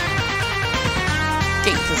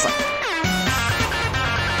 Gate is like...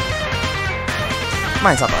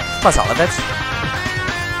 Mine's up, plus all of it.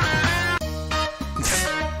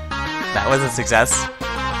 That was a success.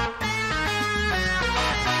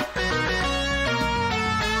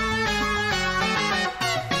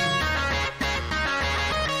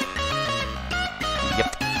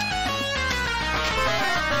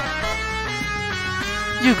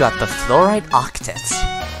 You got the fluorite octet.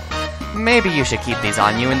 Maybe you should keep these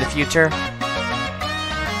on you in the future.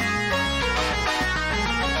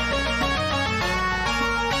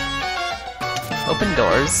 Open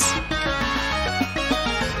doors.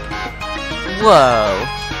 Whoa.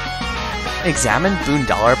 Examine boon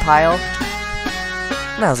dollar pile.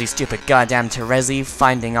 Lousy stupid goddamn Terezi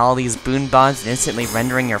finding all these boon bonds and instantly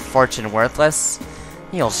rendering your fortune worthless.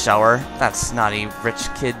 You'll show her. That snotty rich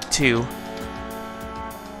kid too.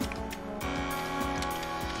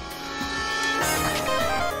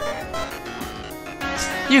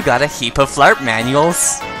 You got a heap of flirt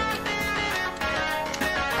manuals.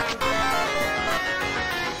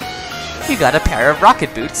 You got a pair of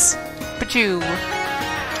rocket boots. Pachoo.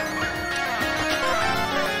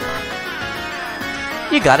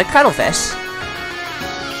 You got a cuttlefish.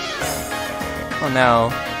 Oh no.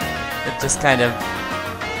 It just kind of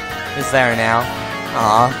is there now.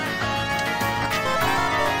 Aw.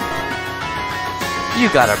 You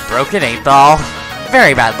got a broken 8-ball.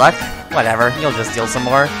 Very bad luck. Whatever, you'll just steal some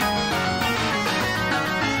more.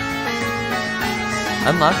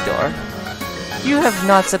 Unlock door. You have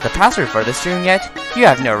not set the password for this room yet. You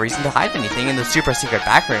have no reason to hide anything in the super secret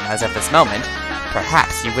back room as of this moment.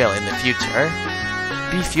 Perhaps you will in the future.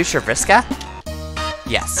 Be future Vriska?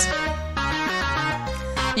 Yes.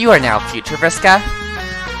 You are now future Vriska.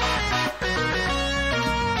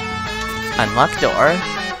 Unlock door.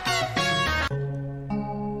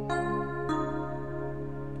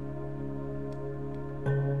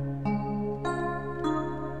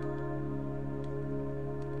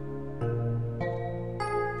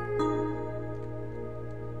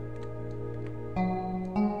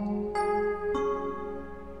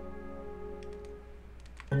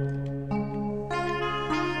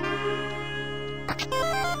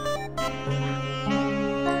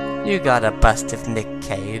 You got a bust of Nick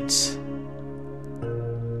Cage.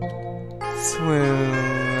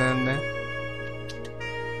 Swoon.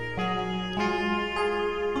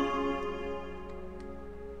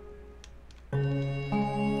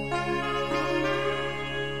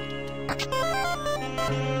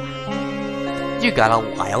 You got a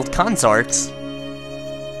wild consort.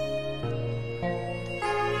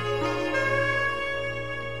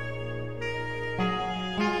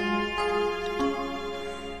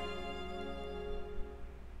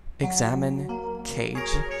 Examine cage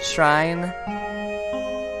shrine.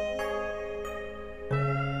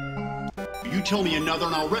 You tell me another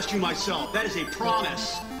and I'll rescue myself. That is a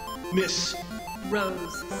promise, Miss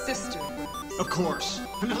Rose, sister. Of course.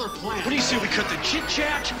 Another plan. What do you say we cut the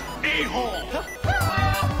chit-chat? A-hole.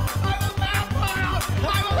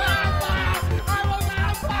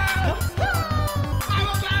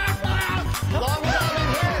 Long time in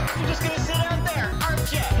here. You're just gonna sit out there,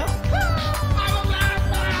 aren't you?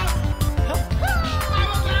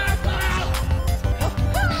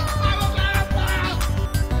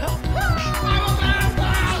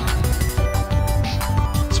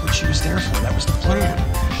 There for. That was the plan.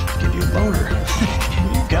 Give you a boner.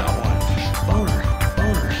 You got one. Boner,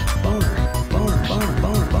 boner, boner, boner, boner,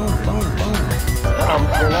 boner, boner, boner, boner.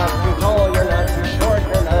 You're not too tall, you're not too short,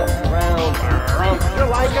 you're not too round. You're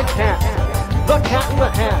like a cat. The cat in the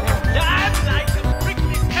hat. I'm like a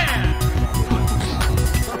prickly pear.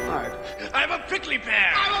 I'm a prickly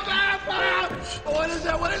pear. I'm a vampire. What is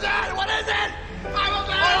it? What is that? What is it? I'm a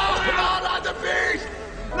vampire. Oh, not the beast.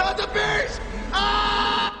 Not the beast.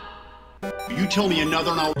 Ah! You tell me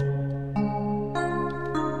another and I'll...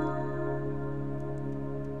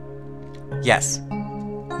 Yes.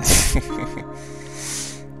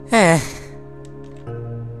 Eh.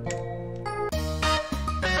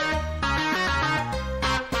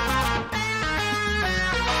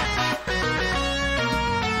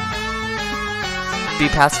 Be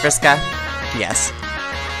past Vriska? Yes.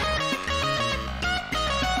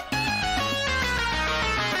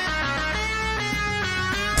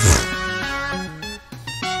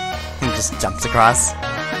 He just jumps across.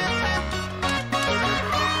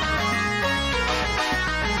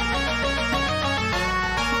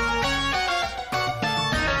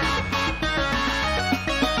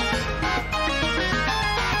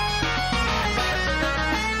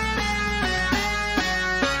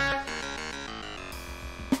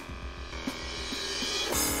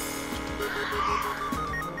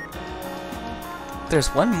 There's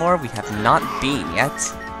one more we have not been yet.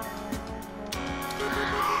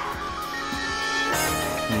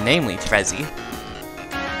 Namely Trezzy.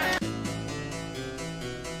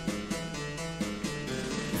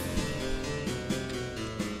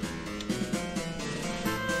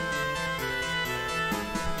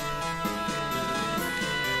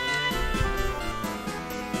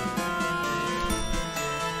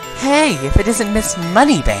 Hey, if it isn't Miss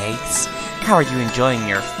Moneybags! How are you enjoying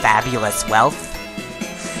your fabulous wealth?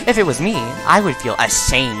 If it was me, I would feel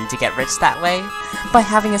ashamed to get rich that way. By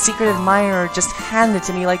having a secret admirer just hand it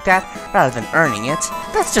to me like that, rather than earning it.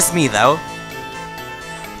 That's just me, though.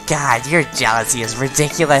 God, your jealousy is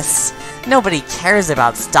ridiculous. Nobody cares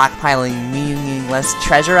about stockpiling meaningless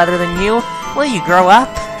treasure other than you. Will you grow up?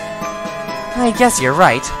 I guess you're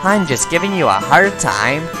right. I'm just giving you a hard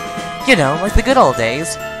time. You know, like the good old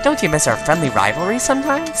days. Don't you miss our friendly rivalry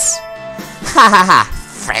sometimes? Ha ha ha!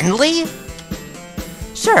 Friendly?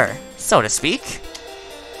 Sure, so to speak.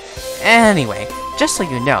 Anyway, just so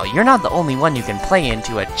you know, you're not the only one who can play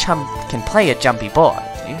a jumpy boy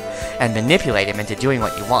and manipulate him into doing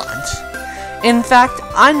what you want. In fact,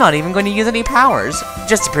 I'm not even going to use any powers,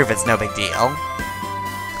 just to prove it's no big deal.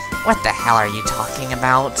 What the hell are you talking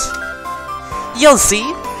about? You'll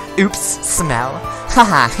see! Oops, smell.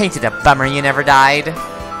 Haha, ain't it a bummer you never died?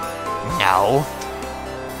 No.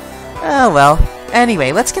 Oh well.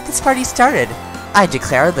 Anyway, let's get this party started. I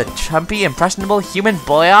declare the chumpy, impressionable human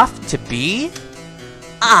boy off to be...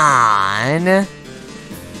 on...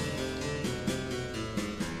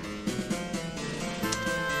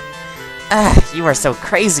 Ugh, you are so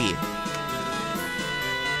crazy.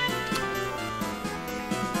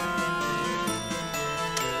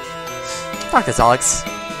 Talk to Alex.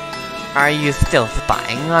 Are you still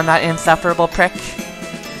spying on that insufferable prick?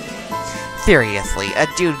 Seriously, a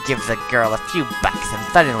dude gives a girl a few bucks and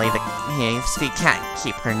suddenly she can't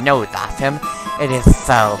keep her nose off him. It is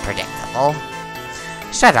so predictable.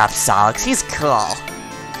 Shut up, Solix, he's cool.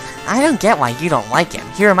 I don't get why you don't like him.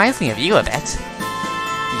 He reminds me of you a bit.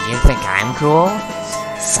 You think I'm cool?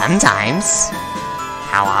 Sometimes.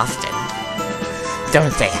 How often?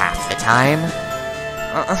 Don't say half the time.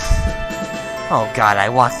 Oh god, I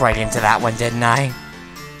walked right into that one, didn't I?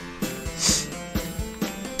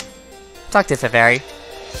 Talk to Faveri.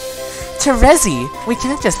 Terezi, we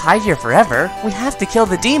can't just hide here forever. We have to kill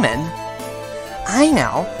the demon. I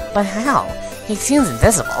know, but how? He seems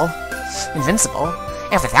invisible. Invincible?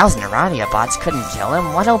 If 1,000 Aradia bots couldn't kill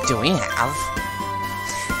him, what hope do we have?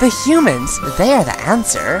 The humans, they are the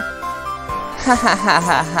answer. Ha ha ha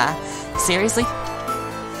ha ha. Seriously?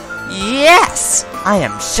 Yes! I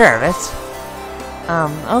am sure of it.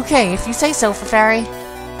 Okay, if you say so, Faveri.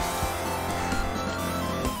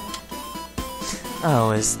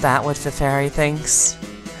 Oh, is that what Faveri thinks?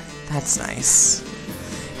 That's nice.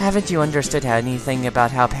 Haven't you understood anything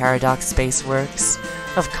about how paradox space works?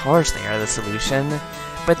 Of course they are the solution,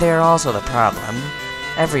 but they are also the problem.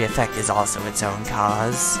 Every effect is also its own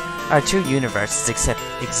cause. Our two universes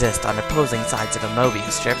exist on opposing sides of a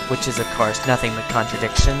Mobius strip, which is of course nothing but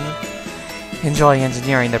contradiction. Enjoy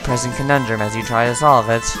engineering the present conundrum as you try to solve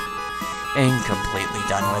it. Incompletely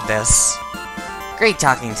done with this. Great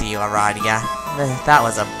talking to you, Aradia. That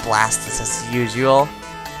was a blast as usual.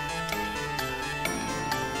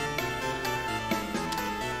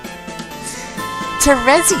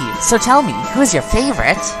 Terezi, so tell me, who's your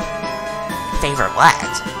favorite? Favorite what?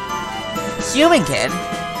 Human kid?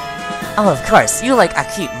 Oh, of course, you like a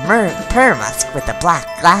cute Purrmusk with the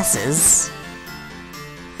black glasses.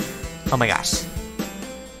 Oh my gosh.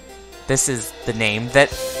 This is the name that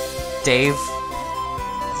Dave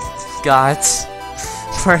got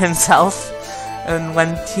for himself, and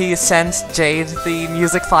when he sent Jade the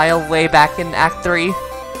music file way back in Act 3.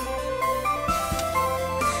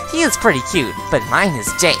 He is pretty cute, but mine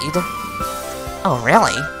is Jade. Oh,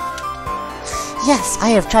 really? Yes, I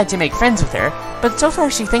have tried to make friends with her, but so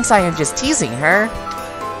far she thinks I am just teasing her.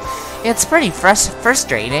 It's pretty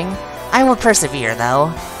frustrating. I will persevere,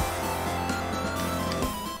 though.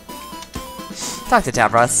 Talk to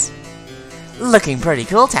Tavros. Looking pretty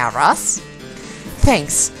cool, Tavros.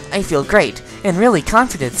 Thanks, I feel great, and really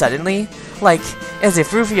confident suddenly. Like, as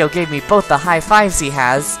if Rufio gave me both the high fives he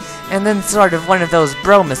has, and then sort of one of those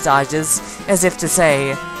bro massages, as if to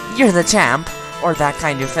say, you're the champ, or that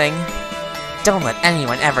kind of thing. Don't let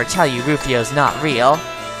anyone ever tell you Rufio's not real.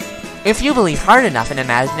 If you believe hard enough in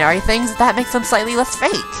imaginary things, that makes them slightly less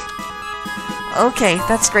fake. Okay,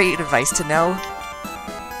 that's great advice to know.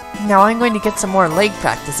 Now I'm going to get some more leg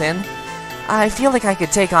practice in. I feel like I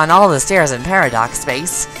could take on all the stairs in Paradox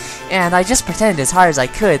Space, and I just pretended as hard as I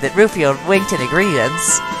could that Rufio winked in agreement.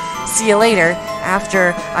 See you later,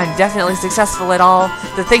 after I'm definitely successful at all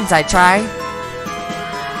the things I try.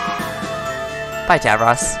 Bye,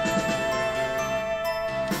 Tavros.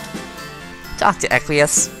 Talk to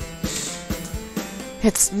Equius.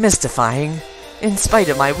 It's mystifying. In spite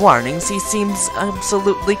of my warnings, he seems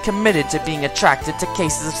absolutely committed to being attracted to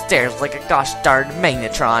cases of stairs like a gosh darn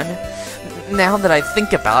magnetron. Now that I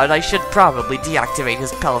think about it, I should probably deactivate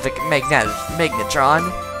his pelvic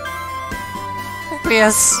magnetron.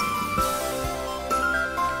 Equius.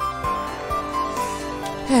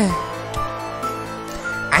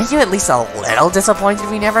 Aren't you at least a little disappointed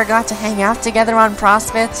we never got to hang out together on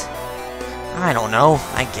CrossFit? I don't know,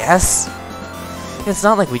 I guess. It's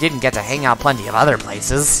not like we didn't get to hang out plenty of other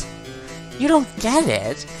places. You don't get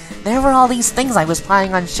it. There were all these things I was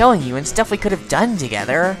planning on showing you and stuff we could have done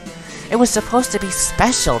together. It was supposed to be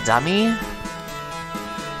special, dummy.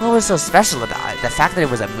 What was so special about it? The fact that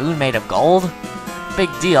it was a moon made of gold? Big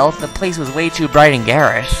deal, the place was way too bright and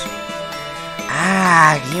garish.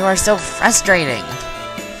 Ah, you are so frustrating.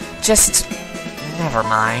 Just... never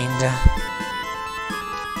mind.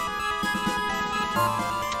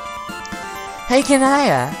 Hey,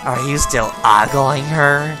 Kanaya, are you still ogling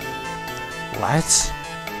her? What?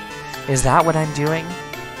 Is that what I'm doing?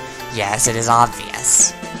 Yes, it is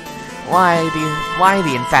obvious. Why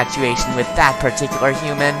the infatuation with that particular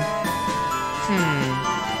human?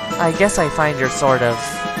 I guess I find her sort of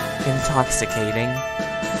intoxicating.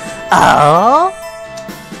 Oh?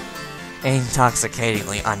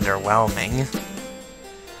 Intoxicatingly underwhelming.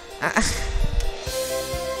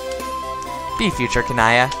 Be future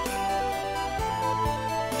Kanaya.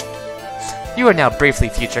 You are now briefly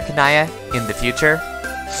future Kanaya, in the future.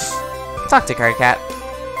 Talk to Karkat.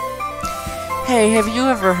 Hey, have you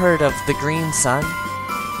ever heard of the Green Sun?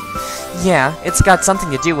 Yeah, it's got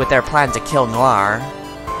something to do with their plan to kill Noir.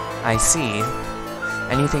 I see.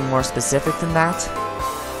 Anything more specific than that?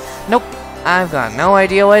 Nope. I've got no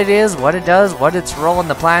idea what it is, what it does, what its role in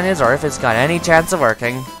the plan is, or if it's got any chance of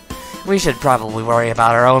working. We should probably worry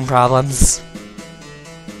about our own problems.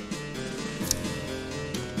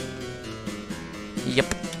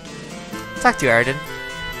 Yep. Talk to Arden.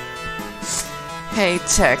 Hey,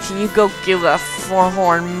 Tech, can you go give that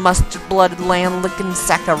four-horned, mustard-blooded, land-licking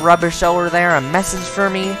sack of rubbish over there a message for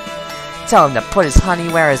me? Tell him to put his honey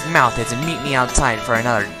where his mouth is and meet me outside for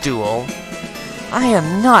another duel. I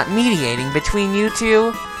am not mediating between you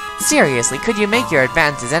two. Seriously, could you make your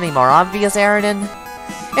advances any more obvious, Aridin?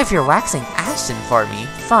 If you're waxing Ashton for me,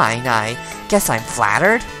 fine, I guess I'm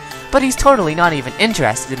flattered. But he's totally not even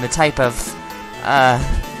interested in the type of,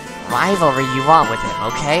 rivalry you want with him,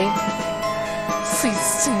 okay? Please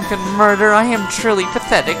sink and murder, I am truly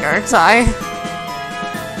pathetic, aren't I?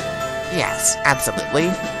 Yes,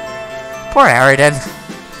 absolutely. Poor Aridin.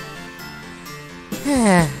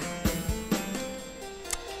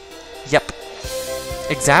 Yep.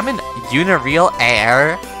 Examine Unireal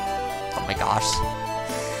Air. Oh my gosh.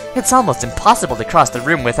 It's almost impossible to cross the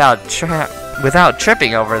room without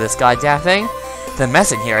tripping over this goddamn thing. The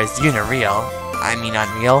mess in here is Unireal. I mean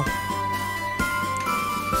unreal.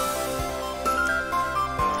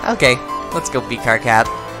 Okay, let's go beat Karkat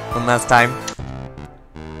one last time.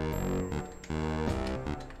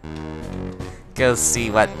 Go see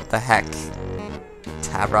what the heck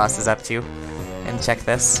Tavros is up to, and check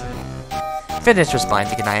this. Finish responding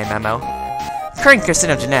to Kanaya memo. Current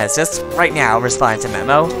carcinogeneticist, right now respond to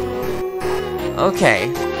memo.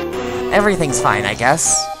 Okay. Everything's fine, I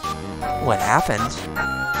guess. What happened?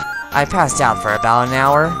 I passed out for about an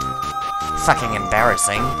hour. Fucking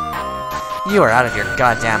embarrassing. You are out of your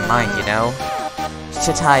goddamn mind, you know.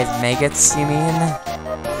 Shit-hive maggots, you mean?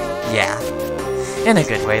 Yeah. In a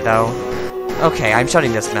good way, though. Okay, I'm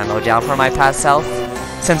shutting this memo down for my past self,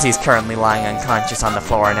 since he's currently lying unconscious on the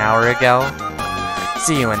floor an hour ago.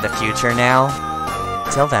 See you in the future now.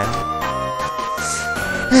 Till then.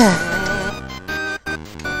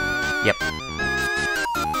 Yep.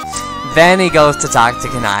 Then he goes to talk to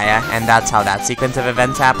Kanaya, and that's how that sequence of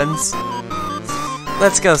events happens.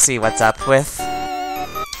 Let's go see what's up with...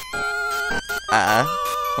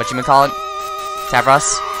 whatchamacallit?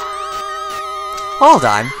 Tavros? Hold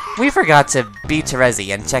on, we forgot to beat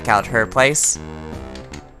Terezi and check out her place.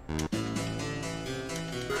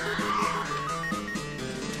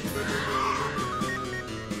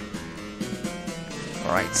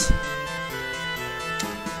 Alright.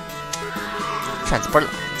 Transport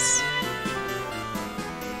lines.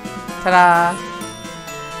 Ta-da!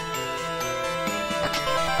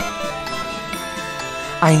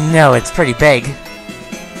 I know, it's pretty big.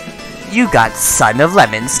 You got Son of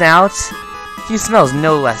Lemon Snout? He smells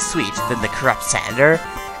no less sweet than the corrupt senator,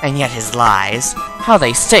 and yet his lies, how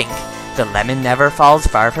they stink! The lemon never falls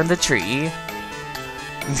far from the tree.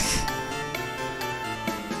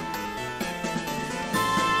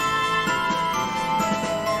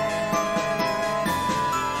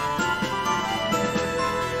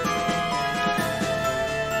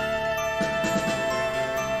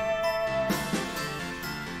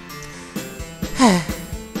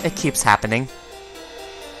 It keeps happening.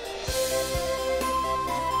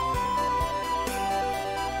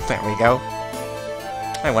 There we go.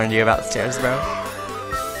 I warned you about stairs, bro.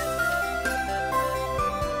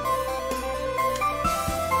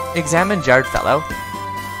 Examine jarred fellow.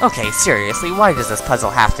 Okay, seriously, why does this puzzle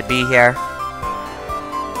have to be here?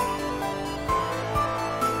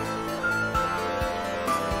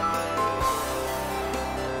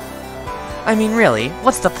 I mean, really,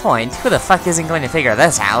 what's the point? Who the fuck isn't going to figure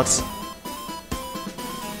this out?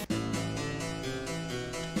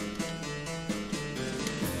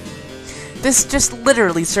 This just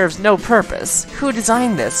literally serves no purpose. Who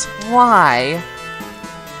designed this? Why?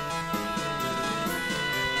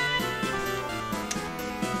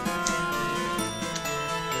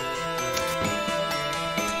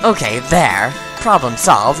 Okay, there. Problem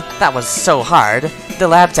solved. That was so hard. The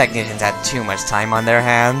lab technicians had too much time on their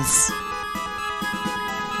hands.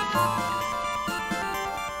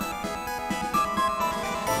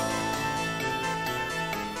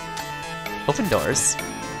 Open doors.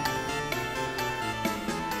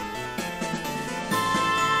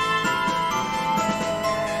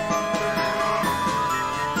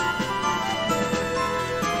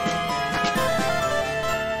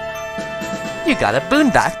 You got a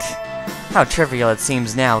boonbuck! How trivial it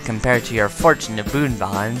seems now compared to your fortune of boon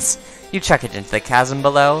bonds. You chuck it into the chasm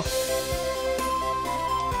below.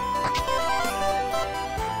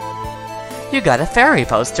 You got a fairy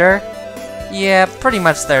poster! Yeah,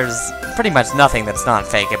 there's pretty much nothing that's not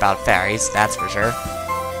fake about fairies, that's for sure.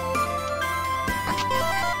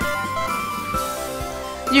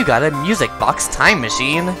 You got a music box time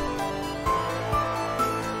machine!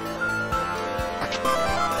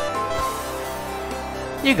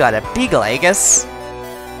 You got a beagle-agus!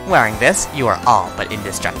 Wearing this, you are all but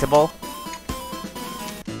indestructible.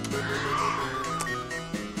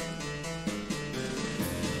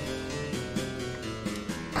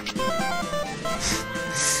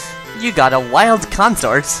 You got a wild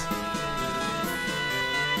consort!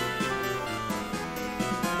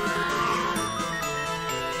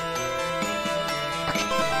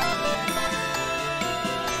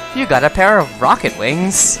 You got a pair of rocket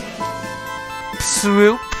wings!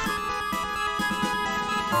 Swoop!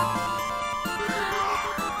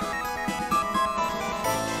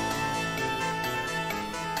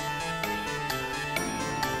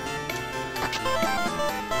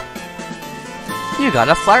 You got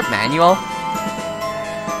a flirt manual!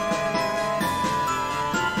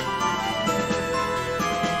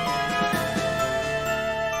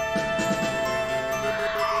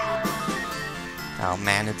 Oh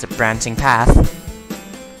man, it's a branching path.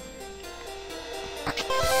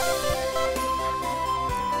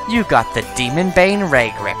 You got the Demon Bane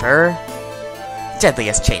Ray Gripper.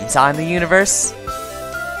 Deadliest chainsaw in the universe.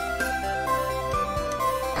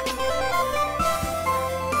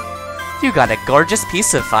 You got a gorgeous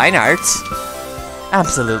piece of fine art.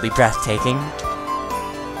 Absolutely breathtaking.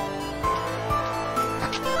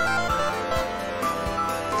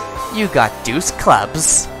 You got deuce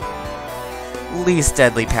clubs. Least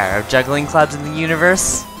deadly pair of juggling clubs in the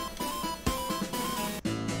universe.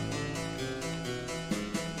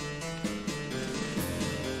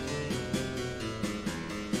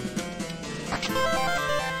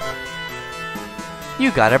 You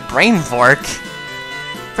got a brain fork.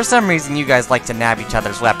 For some reason, you guys like to nab each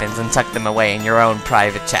other's weapons and tuck them away in your own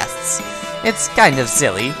private chests. It's kind of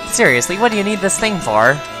silly. Seriously, what do you need this thing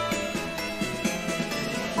for?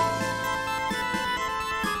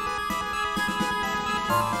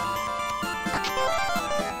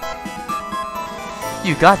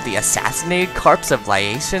 You got the assassinated corpse of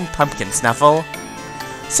Liation Pumpkin Snuffle.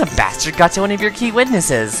 Some bastard got to one of your key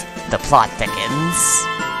witnesses. The plot thickens.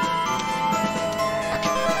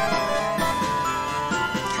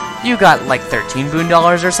 You got like 13 boon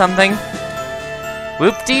dollars or something?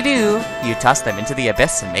 Whoop-dee-doo! You toss them into the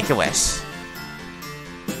abyss and make a wish.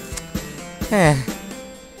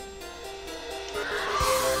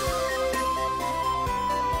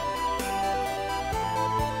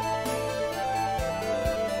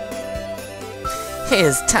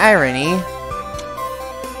 His tyranny.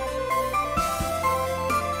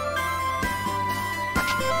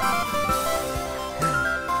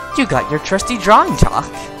 You got your trusty drawing chalk.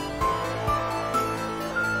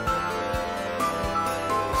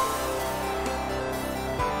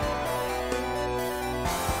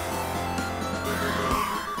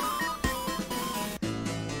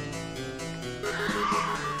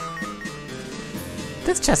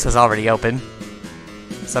 This chest was already open.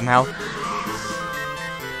 Somehow.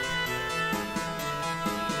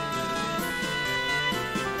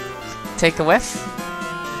 Take a whiff.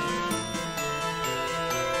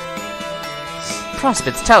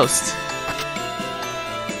 Prospit's toast.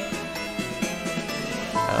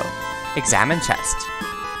 Oh. Examine chest.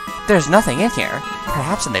 There's nothing in here.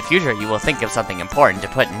 Perhaps in the future you will think of something important to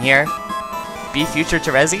put in here. Be future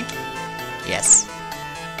Terezi? Yes.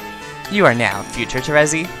 You are now future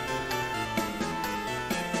Terezi.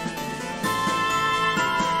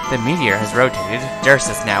 The meteor has rotated.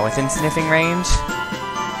 Durst is now within sniffing range.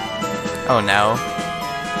 Oh no.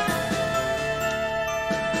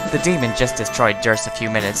 The demon just destroyed Durst a few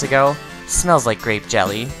minutes ago. Smells like grape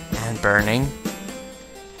jelly. And burning.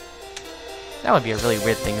 That would be a really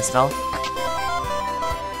weird thing to smell.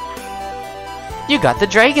 You got the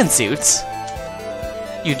dragon suit!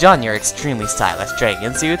 You don your extremely stylish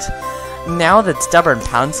dragon suit. Now that stubborn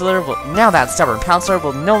Pounceler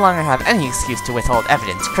will no longer have any excuse to withhold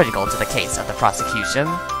evidence critical to the case of the prosecution.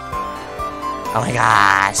 Oh my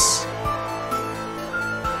gosh.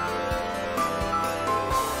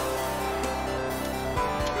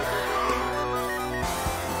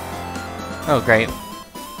 Oh great.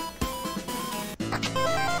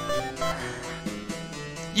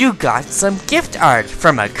 You got some gift art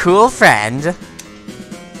from a cool friend.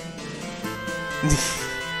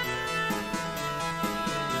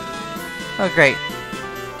 Oh great.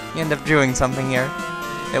 You end up doing something here.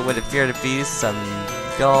 It would appear to be some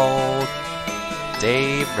gold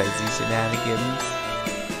Dave Resi shenanigans.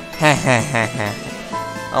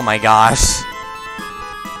 Oh my gosh.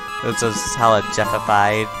 It just hella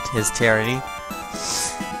Jeffified his tyranny.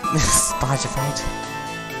 Spogified.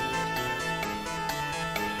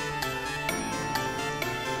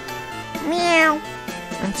 Meow.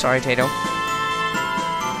 I'm sorry, Tato.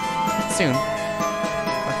 Soon.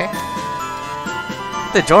 Okay.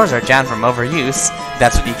 The drawers are jammed from overuse.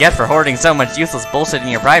 That's what you get for hoarding so much useless bullshit in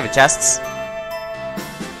your private chests.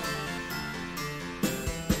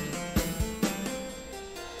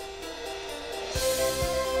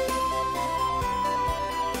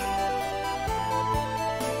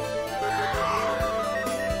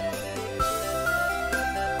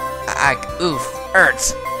 Ag, oof,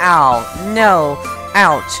 ert, ow, no,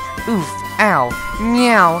 ouch, oof, ow,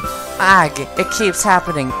 meow, ag, it keeps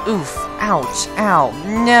happening, oof, ouch, ow,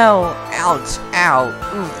 no, ouch, ow,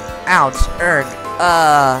 oof, ouch, erg,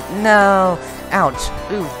 no, ouch,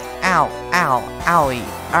 oof, ow, ow, owie,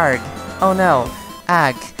 arg, oh no,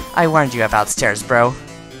 ag, I warned you about stairs, bro.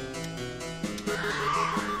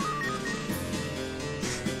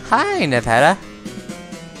 Hi, Nevada.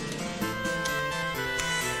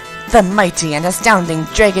 The mighty and astounding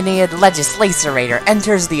Dragoneid Legislacerator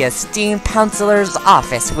enters the esteemed Pounceler's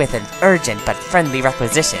office with an urgent but friendly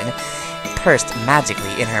requisition, pursed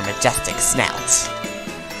magically in her majestic snout.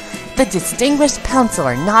 The distinguished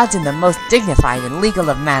Pounceler nods in the most dignified and legal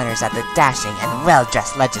of manners at the dashing and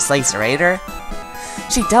well-dressed Legislacerator.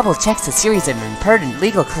 She double-checks a series of impertinent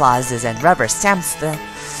legal clauses and rubber stamps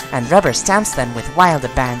them with wild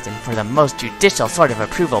abandon for the most judicial sort of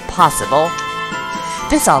approval possible.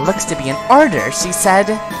 This all looks to be in order, she said.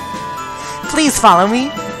 Please follow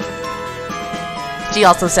me. She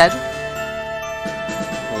also said.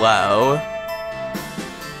 Whoa.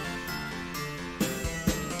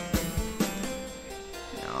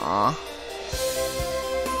 Aww.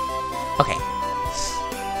 Okay.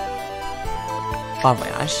 Oh my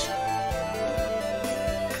gosh.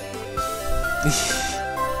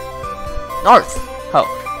 North.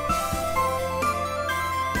 Oh.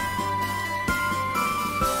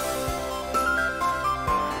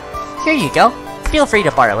 Here you go. Feel free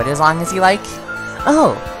to borrow it as long as you like.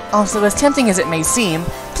 Oh, also as tempting as it may seem,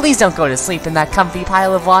 please don't go to sleep in that comfy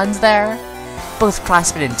pile of wands there. Both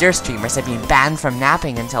CrossFit and Durst streamers have been banned from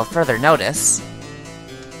napping until further notice.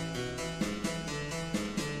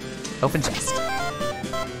 Open chest.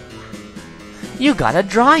 You got a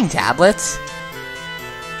drawing tablet!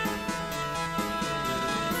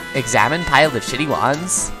 Examine pile of shitty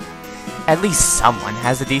wands. At least someone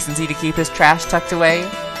has the decency to keep his trash tucked away.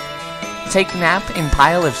 Take nap in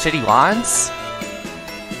pile of shitty wands?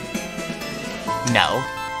 No.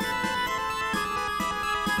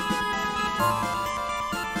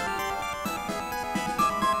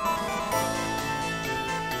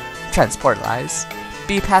 Transportalize.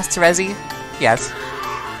 Be past Terezi? Yes.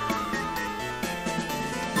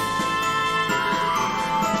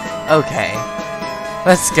 Okay.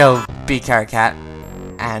 Let's go be Karkat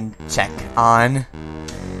and check on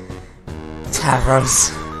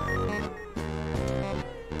Tavros.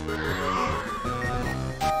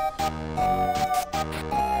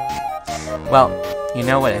 Well, you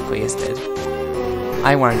know what Aqueous did.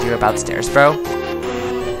 I warned you about stairs, bro.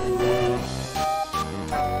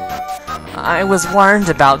 I was warned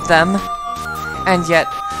about them, and yet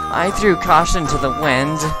I threw caution to the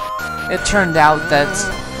wind. It turned out that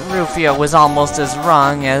Rufio was almost as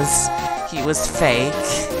wrong as he was fake.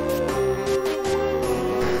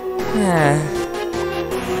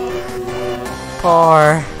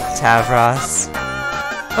 Poor Tavros.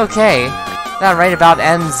 Okay, that right about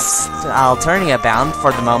ends Alternia Bound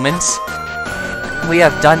for the moment. We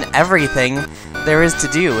have done everything there is to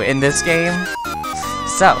do in this game.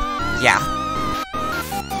 So, yeah.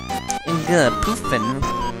 I'm gonna poof and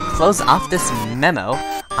close off this memo.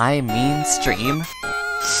 I mean stream.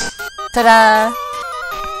 Ta-da!